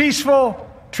out the peaceful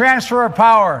transfer of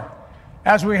power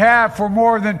as we have for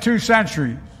more than 2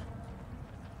 centuries.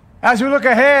 As we look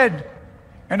ahead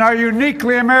in our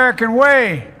uniquely American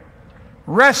way,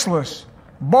 restless,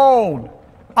 bold,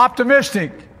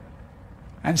 optimistic,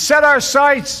 and set our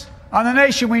sights on the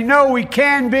nation we know we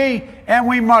can be and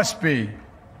we must be.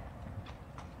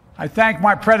 I thank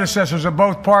my predecessors of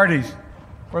both parties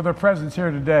for their presence here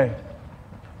today.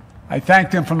 I thank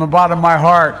them from the bottom of my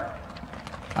heart.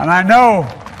 And I know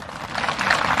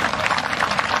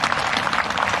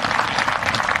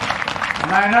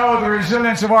the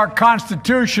resilience of our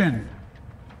Constitution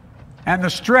and the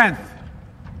strength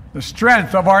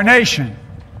of our nation,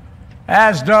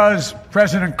 as does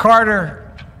President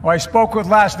Carter, who I spoke with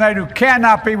last night, who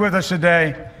cannot be with us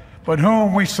today, but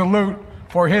whom we salute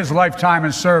for his lifetime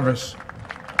in service.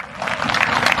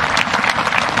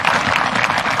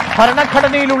 I've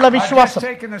just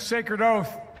taken the sacred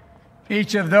oath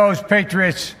each of those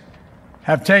patriots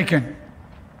have taken,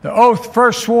 the oath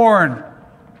first sworn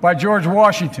by George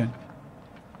Washington.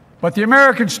 But the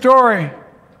American story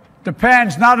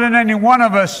depends not on any one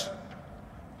of us,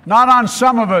 not on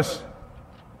some of us,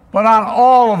 but on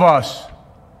all of us,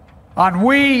 on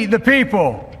we the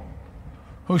people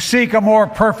who seek a more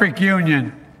perfect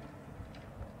union.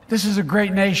 This is a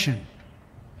great nation.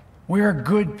 We are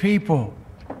good people.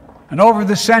 And over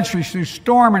the centuries, through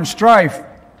storm and strife,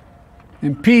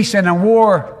 in peace and in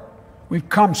war, we've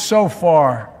come so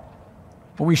far,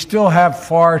 but we still have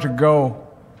far to go.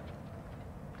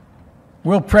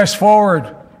 We'll press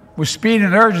forward with speed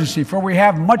and urgency, for we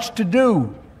have much to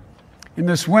do in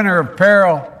this winter of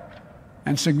peril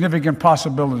and significant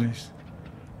possibilities.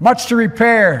 Much to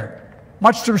repair,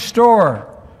 much to restore,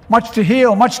 much to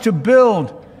heal, much to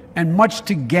build, and much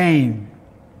to gain.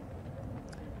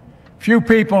 Few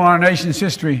people in our nation's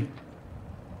history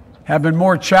have been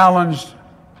more challenged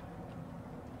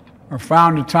or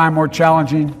found a time more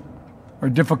challenging or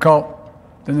difficult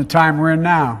than the time we're in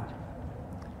now.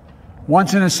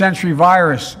 Once-in-a-century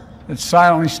virus that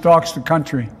silently stalks the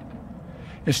country.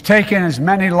 It's taken as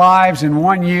many lives in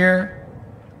 1 year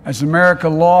as America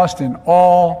lost in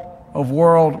all of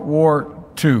World War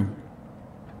II.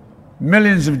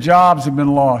 Millions of jobs have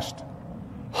been lost.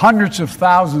 Hundreds of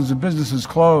thousands of businesses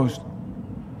closed.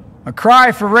 A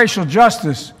cry for racial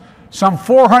justice, some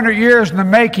 400 years in the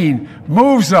making,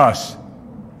 moves us.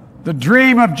 The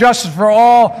dream of justice for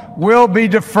all will be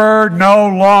deferred no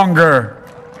longer.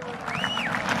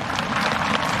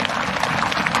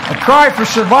 A cry for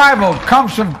survival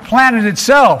comes from the planet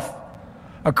itself,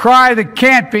 a cry that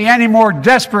can't be any more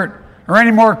desperate or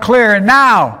any more clear. And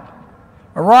now,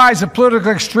 a rise of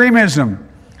political extremism,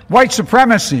 white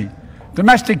supremacy,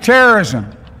 domestic terrorism,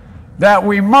 that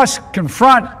we must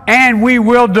confront and we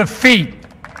will defeat.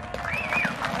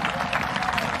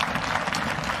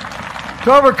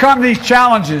 To overcome these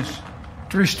challenges,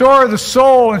 to restore the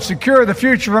soul and secure the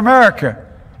future of America,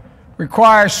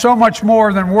 requires so much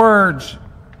more than words.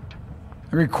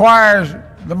 It requires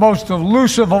the most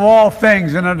elusive of all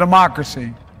things in a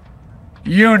democracy: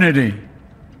 unity.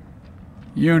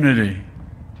 Unity.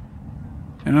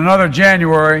 In another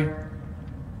January,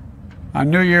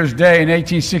 on New Year's Day in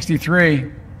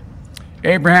 1863,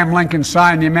 Abraham Lincoln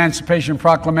signed the Emancipation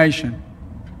Proclamation.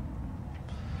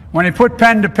 When he put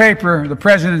pen to paper, the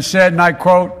president said, and I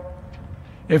quote,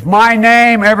 If my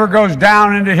name ever goes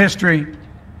down into history,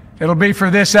 it'll be for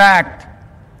this act,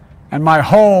 and my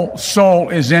whole soul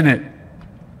is in it.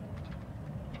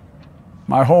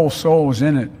 My whole soul is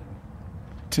in it.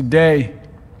 Today,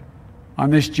 on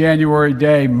this January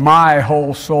day, my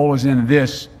whole soul is in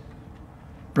this,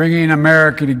 bringing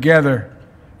America together,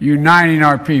 uniting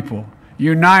our people,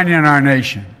 uniting our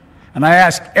nation. And I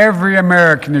ask every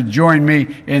American to join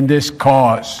me in this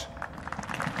cause.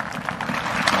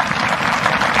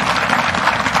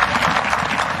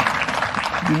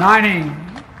 Uniting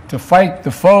to fight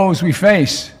the foes we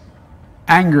face: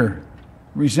 anger,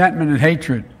 resentment and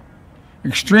hatred,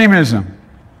 extremism,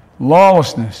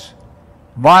 lawlessness,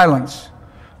 violence,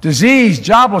 disease,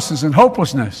 joblessness, and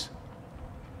hopelessness.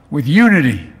 With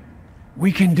unity,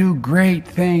 we can do great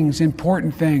things,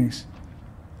 important things.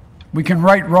 We can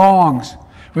right wrongs.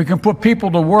 We can put people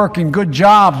to work in good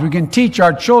jobs. We can teach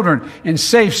our children in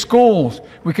safe schools.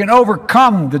 We can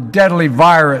overcome the deadly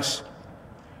virus.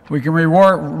 We can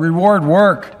reward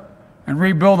work and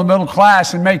rebuild the middle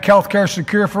class and make health care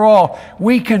secure for all.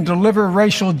 We can deliver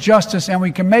racial justice, and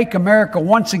we can make America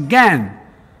once again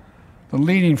the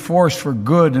leading force for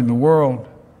good in the world.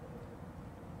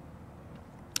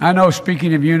 I know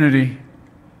speaking of unity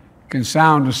can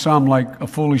sound to some like a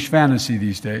foolish fantasy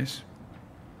these days.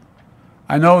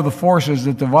 I know the forces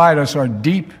that divide us are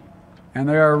deep and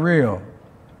they are real.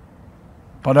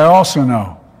 But I also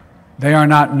know they are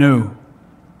not new.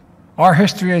 Our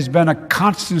history has been a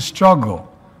constant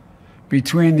struggle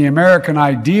between the American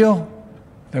ideal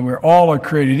that we're all are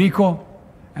created equal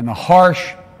and the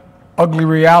harsh, ugly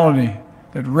reality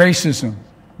that racism,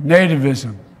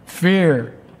 nativism,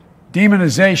 fear,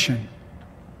 demonization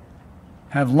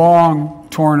have long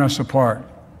torn us apart.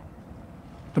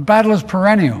 The battle is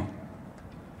perennial,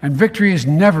 and victory is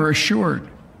never assured.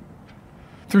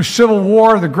 Through Civil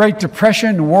War, the Great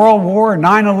Depression, World War,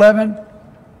 9/11,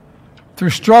 through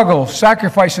struggle,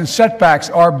 sacrifice, and setbacks,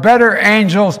 our better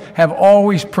angels have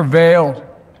always prevailed.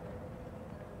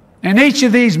 In each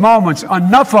of these moments,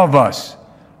 enough of us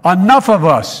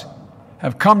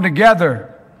have come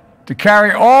together to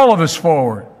carry all of us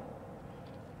forward.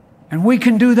 And we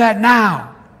can do that now.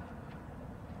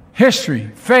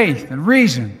 History, faith, and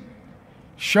reason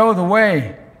show the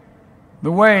way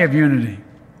of unity.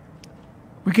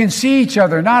 We can see each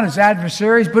other not as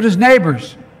adversaries, but as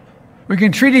neighbors. We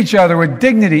can treat each other with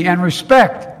dignity and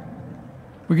respect.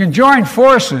 We can join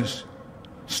forces,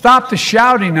 stop the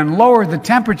shouting, and lower the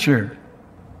temperature.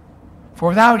 For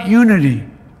without unity,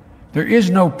 there is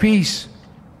no peace,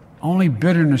 only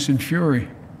bitterness and fury.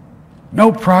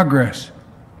 No progress,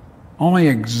 only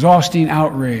exhausting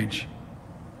outrage.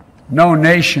 No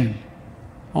nation,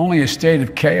 only a state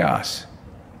of chaos.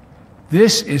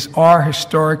 This is our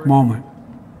historic moment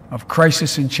of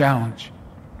crisis and challenge.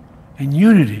 And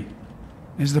unity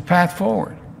is the path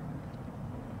forward.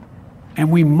 And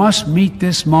we must meet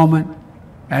this moment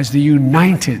as the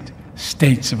United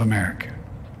States of America.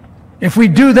 If we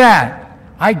do that,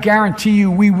 I guarantee you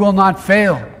we will not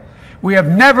fail. We have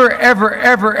never, ever,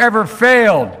 ever, ever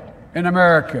failed in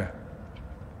America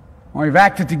when we've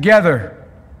acted together.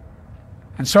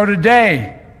 And so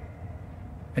today,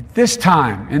 at this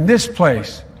time, in this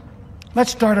place, let's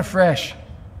start afresh,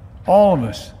 all of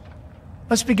us.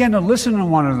 Let's begin to listen to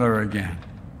one another again,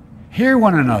 hear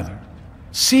one another,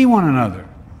 see one another,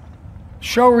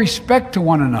 show respect to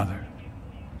one another.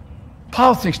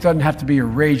 Politics doesn't have to be a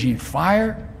raging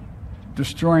fire,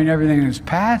 destroying everything in its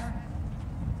path.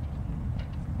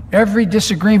 Every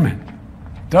disagreement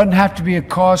doesn't have to be a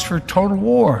cause for total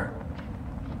war.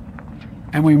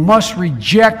 And we must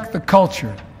reject the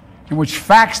culture in which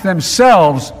facts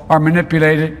themselves are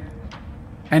manipulated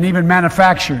and even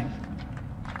manufactured.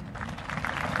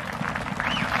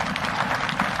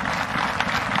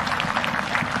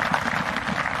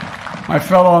 My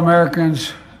fellow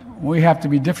Americans, we have to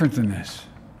be different than this.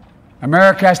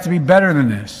 America has to be better than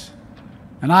this.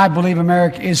 And I believe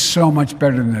America is so much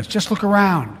better than this. Just look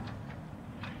around.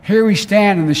 Here we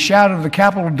stand in the shadow of the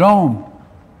Capitol Dome,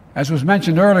 as was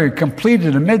mentioned earlier,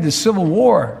 completed amid the Civil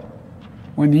War,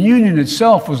 when the Union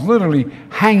itself was literally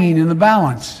hanging in the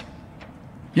balance.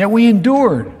 Yet we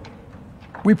endured.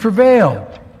 We prevailed.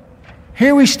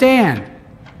 Here we stand,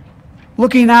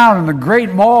 looking out on the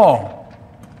great mall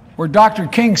where Dr.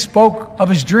 King spoke of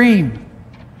his dream.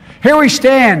 Here we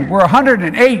stand where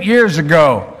 108 years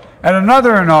ago, at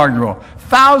another inaugural,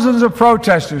 thousands of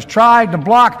protesters tried to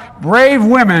block brave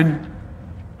women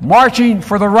marching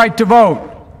for the right to vote.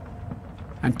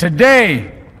 And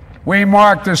today, we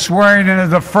mark the swearing in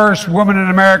of the first woman in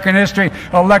American history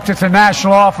elected to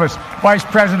national office, Vice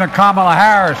President Kamala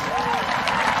Harris.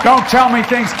 Don't tell me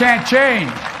things can't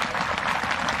change.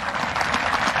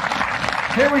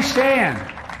 Here we stand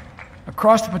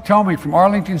across the Potomac from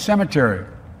Arlington Cemetery,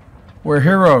 where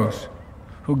heroes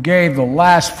who gave the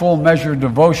last full measure of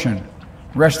devotion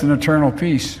rest in eternal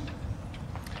peace.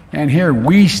 And here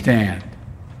we stand,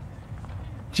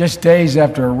 just days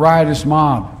after a riotous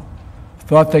mob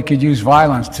thought they could use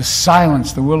violence to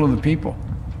silence the will of the people,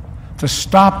 to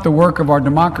stop the work of our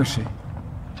democracy,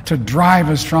 to drive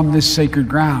us from this sacred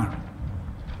ground.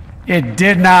 It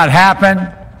did not happen.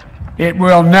 It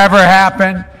will never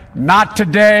happen. Not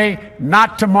today,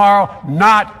 not tomorrow,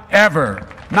 not ever.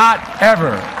 Not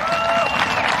ever.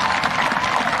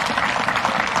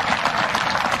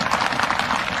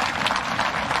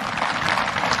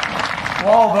 To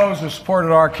all those who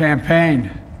supported our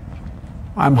campaign,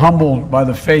 I'm humbled by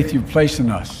the faith you've placed in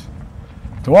us.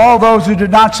 To all those who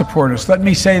did not support us, let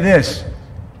me say this.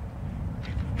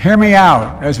 Hear me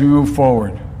out as we move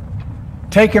forward.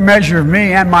 Take a measure of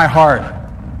me and my heart.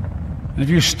 And if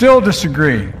you still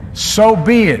disagree, so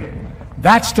be it.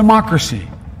 That's democracy.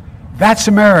 That's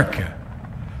America.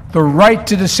 The right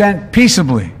to dissent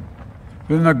peaceably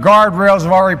within the guardrails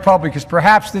of our republic is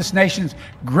perhaps this nation's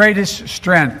greatest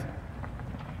strength.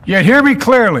 Yet hear me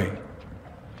clearly.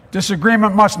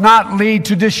 Disagreement must not lead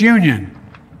to disunion.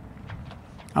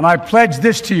 And I pledge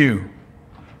this to you.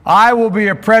 I will be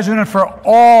a president for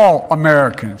all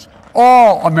Americans.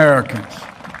 All Americans.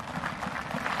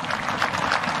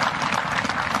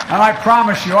 And I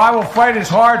promise you, I will fight as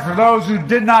hard for those who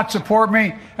did not support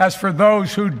me as for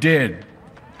those who did.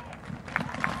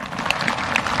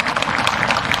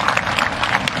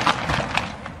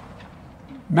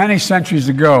 Many centuries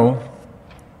ago,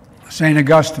 St.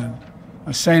 Augustine,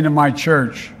 a saint of my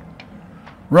church,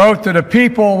 wrote that a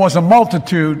people was a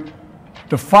multitude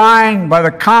defined by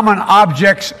the common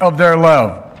objects of their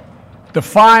love.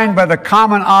 Defined by the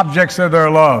common objects of their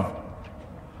love.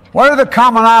 What are the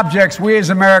common objects we as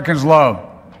Americans love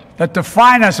that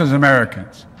define us as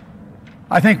Americans?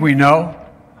 I think we know.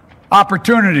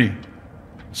 Opportunity,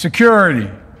 security,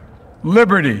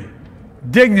 liberty,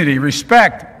 dignity,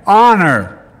 respect,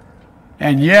 honor,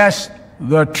 and yes,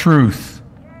 the truth.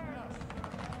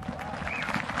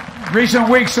 Recent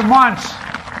weeks and months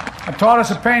have taught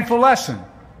us a painful lesson.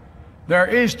 There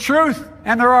is truth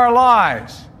and there are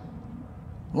lies.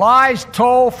 Lies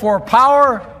told for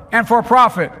power and for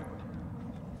profit.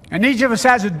 And each of us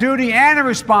has a duty and a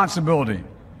responsibility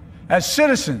as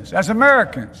citizens, as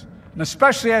Americans, and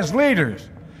especially as leaders.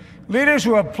 Leaders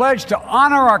who have pledged to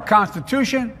honor our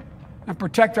Constitution and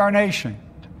protect our nation,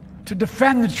 to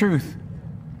defend the truth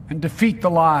and defeat the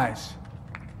lies.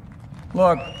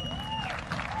 Look,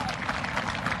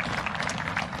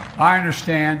 I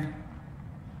understand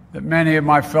that many of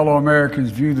my fellow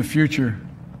Americans view the future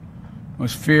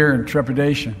with fear and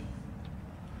trepidation.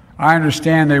 I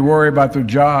understand they worry about their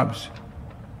jobs.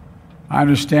 I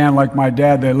understand, like my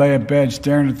dad, they lay in bed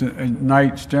staring at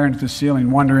night, staring at the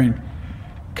ceiling, wondering,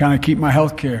 can I keep my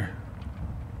health care?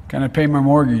 Can I pay my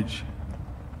mortgage?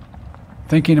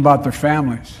 Thinking about their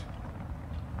families,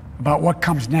 about what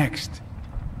comes next.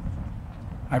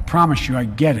 I promise you, I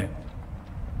get it.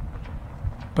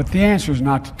 But the answer is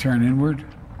not to turn inward,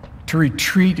 to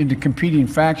retreat into competing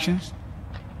factions,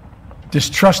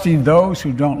 distrusting those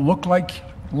who don't look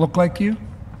like you,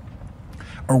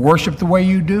 or worship the way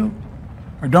you do,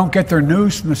 or don't get their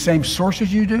news from the same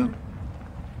sources you do.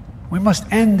 We must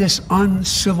end this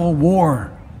uncivil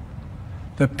war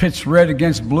that pits red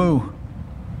against blue,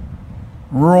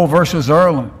 rural versus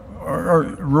urban,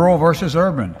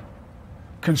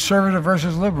 conservative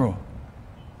versus liberal.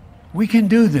 We can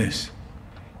do this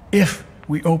if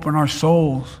we open our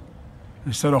souls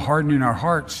instead of hardening our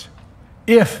hearts,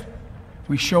 if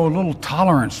we show a little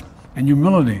tolerance and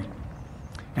humility,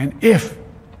 and if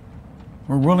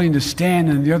we're willing to stand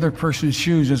in the other person's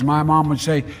shoes, as my mom would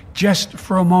say, just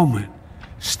for a moment,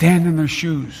 stand in their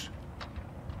shoes.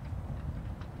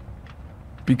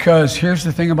 Because here's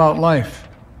the thing about life.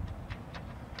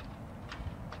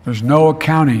 There's no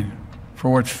accounting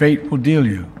for what fate will deal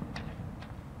you.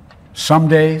 Some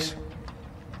days,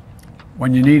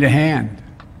 when you need a hand.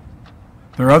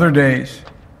 There are other days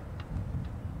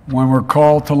when we're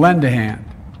called to lend a hand.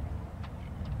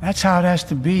 That's how it has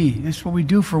to be. That's what we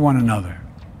do for one another.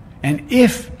 And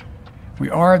if we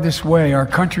are this way, our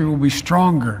country will be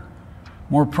stronger,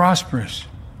 more prosperous,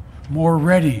 more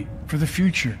ready for the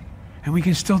future. And we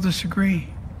can still disagree.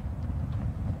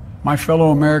 My fellow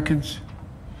Americans,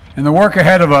 in the work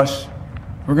ahead of us,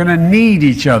 we're going to need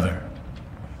each other.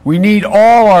 We need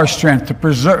all our strength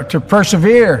to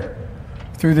persevere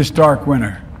through this dark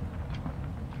winter.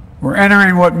 We're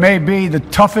entering what may be the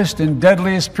toughest and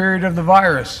deadliest period of the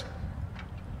virus.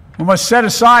 We must set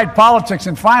aside politics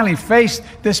and finally face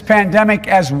this pandemic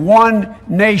as one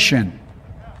nation.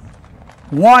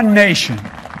 One nation.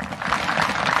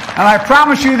 And I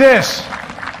promise you this,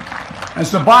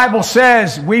 as the Bible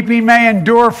says, weeping may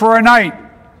endure for a night,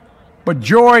 but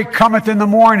joy cometh in the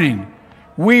morning.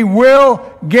 We will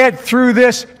get through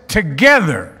this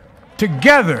together.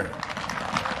 Together.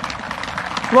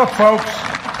 Look, folks,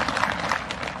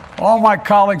 all my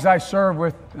colleagues I serve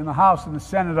with in the House and the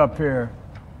Senate up here,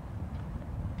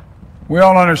 we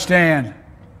all understand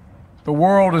the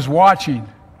world is watching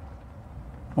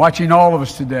all of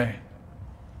us today.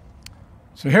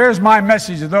 So here's my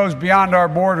message to those beyond our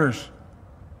borders.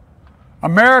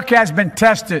 America has been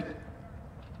tested,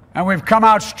 and we've come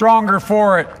out stronger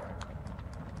for it.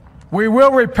 We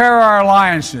will repair our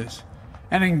alliances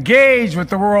and engage with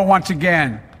the world once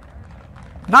again,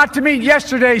 not to meet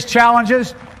yesterday's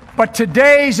challenges, but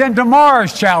today's and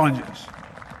tomorrow's challenges.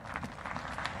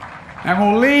 And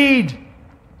we'll lead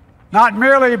not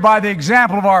merely by the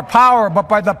example of our power, but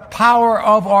by the power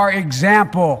of our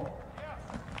example.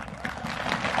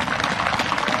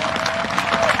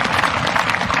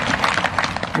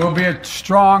 We'll be a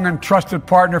strong and trusted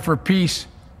partner for peace,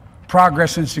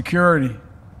 progress, and security.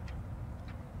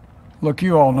 Look,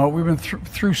 you all know we've been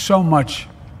through so much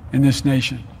in this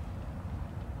nation.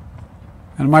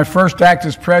 And in my first act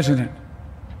as president,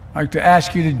 I'd like to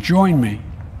ask you to join me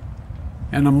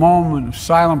in a moment of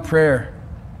silent prayer.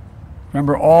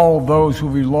 Remember all of those who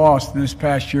we lost in this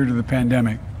past year to the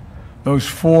pandemic. Those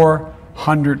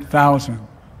 400,000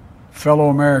 fellow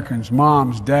Americans,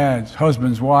 moms, dads,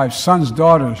 husbands, wives, sons,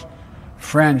 daughters,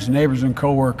 friends, neighbors, and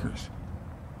co-workers.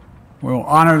 We'll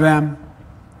honor them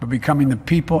by becoming the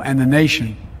people and the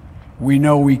nation we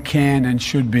know we can and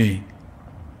should be.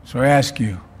 So I ask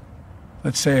you,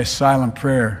 let's say a silent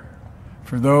prayer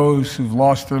for those who've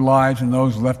lost their lives and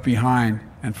those left behind,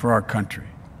 and for our country.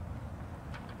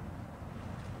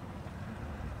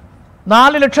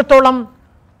 4 ലക്ഷത്തോളം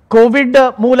Covid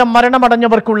മൂലം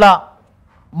മരണമടഞ്ഞവർക്കുള്ള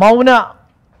മൗന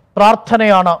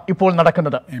പ്രാർത്ഥനയാണ് ഇപ്പോൾ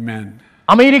നടക്കുന്നത്.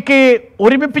 അമേരിക്കയെ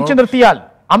ഒരുമിപ്പിച്ചു നിർത്തിയാൽ,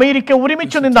 America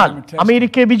ഒരുമിച്ചു നിന്നാൽ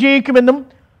America വിജയിക്കുമെന്നും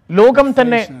ലോകം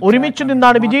തന്നെ ഒരുമിച്ചു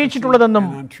നിന്നാണ് വിജയിച്ചിട്ടുള്ളതെന്നും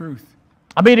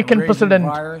American president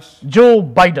Joe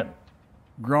Biden.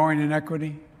 Growing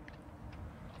inequity,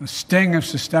 the sting of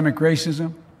systemic racism,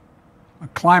 a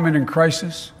climate in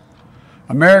crisis,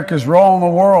 America's role in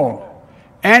the world.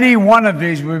 Any one of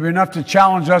these would be enough to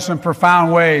challenge us in profound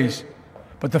ways.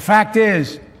 But the fact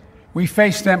is, we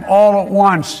face them all at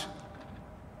once,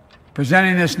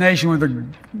 presenting this nation with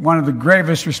one of the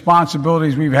gravest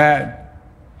responsibilities we've had.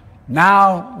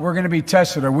 Now we're going to be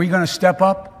tested. Are we going to step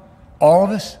up? All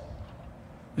of us?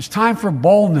 It's time for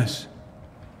boldness,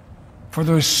 for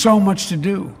there's so much to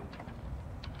do.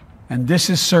 And this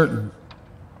is certain.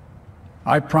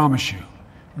 I promise you,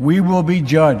 we will be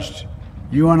judged,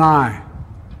 you and I,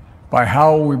 by how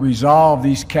we resolve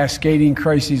these cascading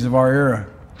crises of our era.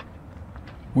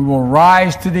 We will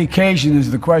rise to the occasion is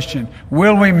the question.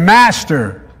 Will we master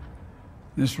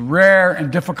this rare and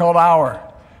difficult hour?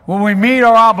 Will we meet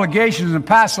our obligations and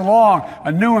pass along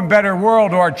a new and better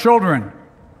world to our children?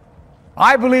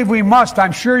 I believe we must.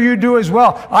 I'm sure you do as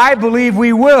well. I believe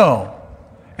we will.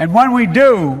 And when we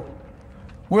do,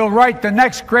 we'll write the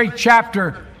next great chapter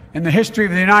in the history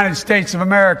of the United States of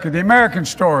America, the American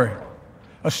story.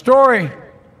 A story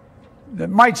that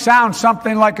might sound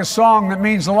something like a song that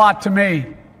means a lot to me.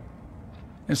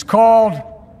 It's called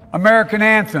American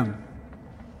Anthem.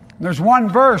 There's one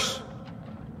verse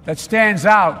that stands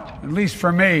out, at least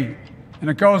for me, and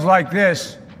it goes like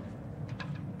this.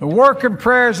 The work and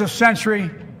prayers of century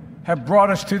have brought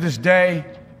us to this day.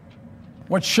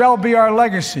 What shall be our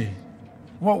legacy?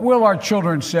 What will our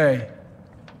children say?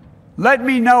 Let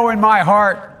me know in my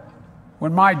heart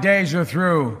when my days are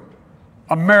through.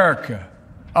 America,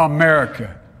 America,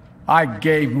 I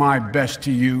gave my best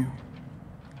to you.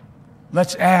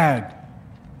 Let's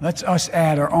us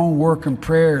add our own work and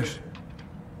prayers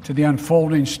to the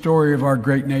unfolding story of our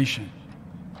great nation.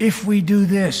 If we do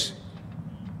this,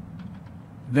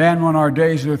 then when our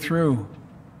days are through,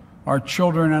 our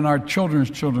children and our children's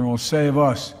children will say of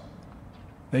us,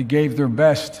 they gave their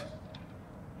best,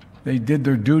 they did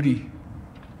their duty,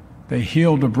 they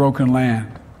healed a broken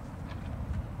land.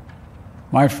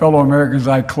 My fellow Americans,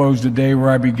 I close today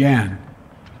where I began,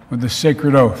 with the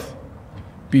sacred oath.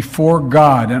 Before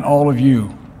God and all of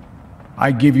you,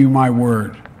 I give you my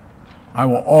word. I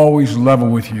will always level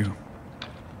with you.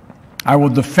 I will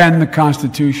defend the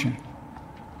Constitution.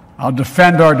 I'll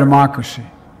defend our democracy.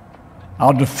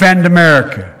 I'll defend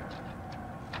America.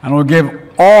 And I'll give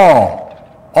all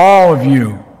of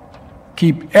you,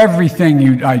 keep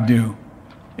everything I do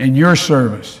in your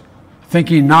service,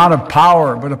 thinking not of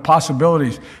power, but of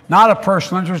possibilities, not of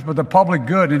personal interest, but the public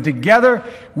good. And together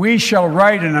we shall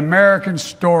write an American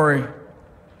story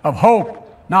of hope,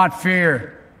 not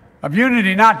fear, of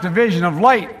unity, not division, of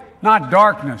light, not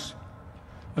darkness,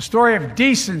 a story of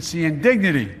decency and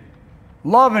dignity,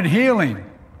 love and healing,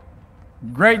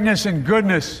 greatness and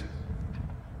goodness.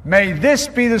 May this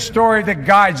be the story that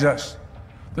guides us,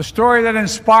 the story that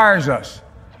inspires us,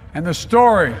 and the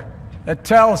story that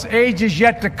tells ages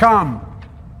yet to come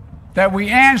that we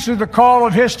answered the call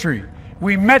of history.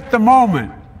 We met the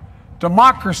moment.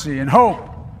 Democracy and hope,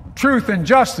 truth and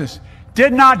justice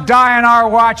did not die in our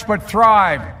watch but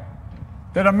thrived.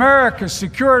 That America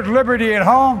secured liberty at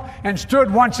home and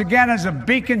stood once again as a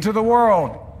beacon to the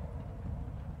world.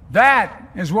 That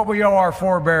is what we owe our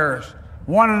forebears,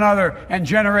 one another, and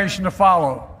generation to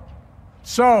follow.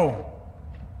 So,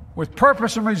 with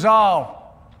purpose and resolve,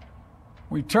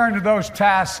 we turn to those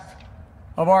tasks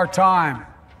of our time,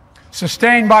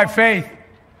 sustained by faith,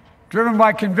 driven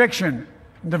by conviction,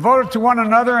 and devoted to one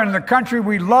another and the country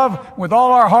we love with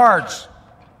all our hearts.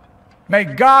 May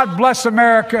God bless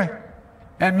America,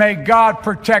 and may God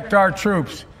protect our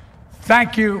troops. Thank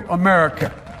you, America.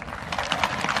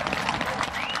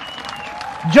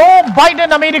 Joe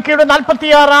Biden അമേരിക്കയുടെ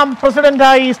 46ാം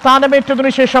പ്രസിഡന്റായി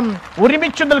സ്ഥാനമേറ്റതിനു ശേഷം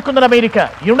ഒരുമിച്ച് നിൽക്കുന്ന America,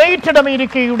 United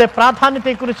അമേരിക്കയുടെ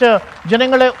പ്രാധാന്യത്തെക്കുറിച്ച്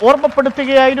ജനങ്ങളെ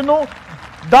ഓർമ്മപ്പെടുത്തുകയായിരുന്നു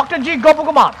doctor G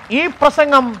Gopakumar. ഈ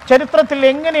പ്രസംഗം ചരിത്രത്തിൽ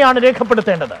എങ്ങനെയാണ്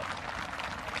രേഖപ്പെടുത്തേണ്ടത്?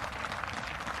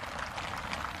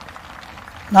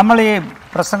 നമ്മൾ ഈ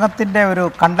പ്രസംഗത്തിൻ്റെ ഒരു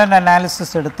കണ്ടന്റ്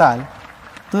അനാലിസിസ് എടുത്താൽ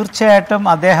തീർച്ചയായിട്ടും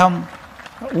അദ്ദേഹം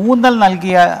ഊന്നൽ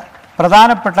നൽകിയ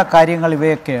പ്രധാനപ്പെട്ട കാര്യങ്ങൾ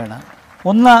ഇവയൊക്കെയാണ്.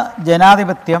 ഒന്ന്,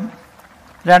 ജനാധിപത്യം.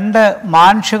 രണ്ട്,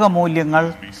 മാനുഷിക മൂല്യങ്ങൾ,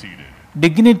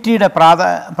 ഡിഗ്നിറ്റിയുടെ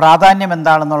പ്രാധാന്യം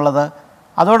എന്താണെന്നുള്ളത്.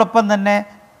 അതോടൊപ്പം തന്നെ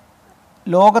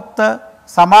ലോകത്ത്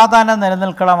സമാധാനം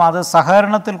നിലനിൽക്കണം, അത്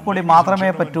സഹകരണത്തിൽ കൂടി മാത്രമേ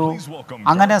പറ്റൂ.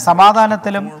 അങ്ങനെ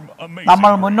സമാധാനത്തിലും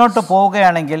നമ്മൾ മുന്നോട്ട്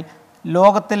പോവുകയാണെങ്കിൽ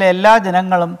ലോകത്തിലെ എല്ലാ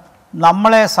ജനങ്ങളും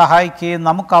നമ്മളെ സഹായിക്കുകയും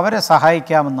നമുക്ക് അവരെ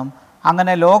സഹായിക്കാമെന്നും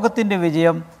അങ്ങനെ ലോകത്തിൻ്റെ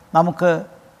വിജയം നമുക്ക്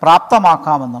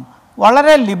പ്രാപ്തമാക്കാമെന്നും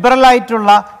വളരെ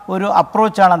ലിബറലായിട്ടുള്ള ഒരു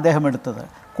അപ്രോച്ചാണ് അദ്ദേഹം എടുത്തത്.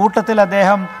 കൂട്ടത്തിൽ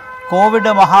അദ്ദേഹം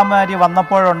കോവിഡ് മഹാമാരി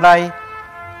വന്നപ്പോഴുണ്ടായി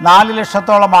 4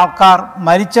 ലക്ഷത്തോളം ആൾക്കാർ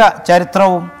മരിച്ച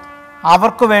ചരിത്രവും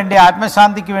അവർക്ക് വേണ്ടി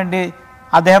ആത്മശാന്തിക്ക് വേണ്ടി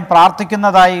അദ്ദേഹം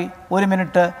പ്രാർത്ഥിക്കുന്നതായി 1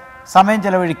 മിനിറ്റ് സമയം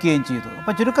ചെലവഴിക്കുകയും ചെയ്തു.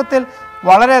 അപ്പോൾ ചുരുക്കത്തിൽ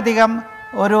വളരെയധികം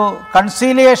ഒരു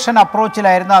കൺസീലിയേഷൻ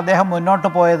അപ്രോച്ചിലായിരുന്നു അദ്ദേഹം മുന്നോട്ട്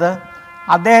പോയത്.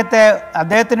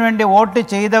 അദ്ദേഹത്തിന് വേണ്ടി വോട്ട്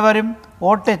ചെയ്തവരും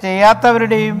വോട്ട്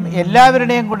ചെയ്യാത്തവരുടെയും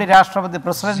എല്ലാവരുടെയും കൂടി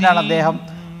പ്രസിഡന്റാണ് അദ്ദേഹം.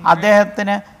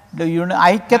 അദ്ദേഹത്തിന്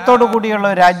ഐക്യത്തോടു കൂടിയുള്ള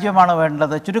ഒരു രാജ്യമാണ്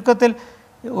വേണ്ടത്. ചുരുക്കത്തിൽ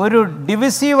ഒരു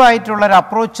ഡിവിസീവായിട്ടുള്ളൊരു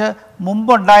അപ്രോച്ച്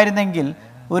മുമ്പുണ്ടായിരുന്നെങ്കിൽ,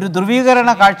 ഒരു ധ്രുവീകരണ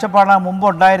കാഴ്ചപ്പാടാണ്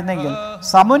മുമ്പുണ്ടായിരുന്നെങ്കിൽ,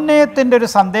 സമുന്നയത്തിന്റെ ഒരു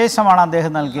സന്ദേശമാണ്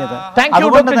അദ്ദേഹം നൽകിയത്.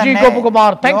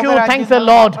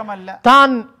 താൻ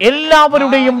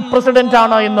എല്ലാവരുടെയും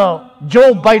പ്രസിഡന്റാണ് എന്ന് ജോ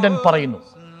ബൈഡൻ പറയുന്നു.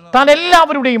 താൻ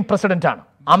എല്ലാവരുടെയും പ്രസിഡന്റാണ്,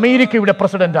 അമേരിക്കയുടെ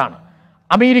പ്രസിഡന്റാണ്,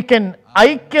 അമേരിക്കൻ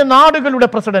ഐക്യനാടുകളുടെ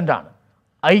പ്രസിഡന്റാണ്,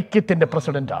 ഐക്യത്തിന്റെ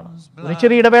പ്രസിഡന്റാണ്. ഒരു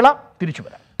ചെറിയ ഇടവേള, തിരിച്ചു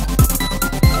വരാം.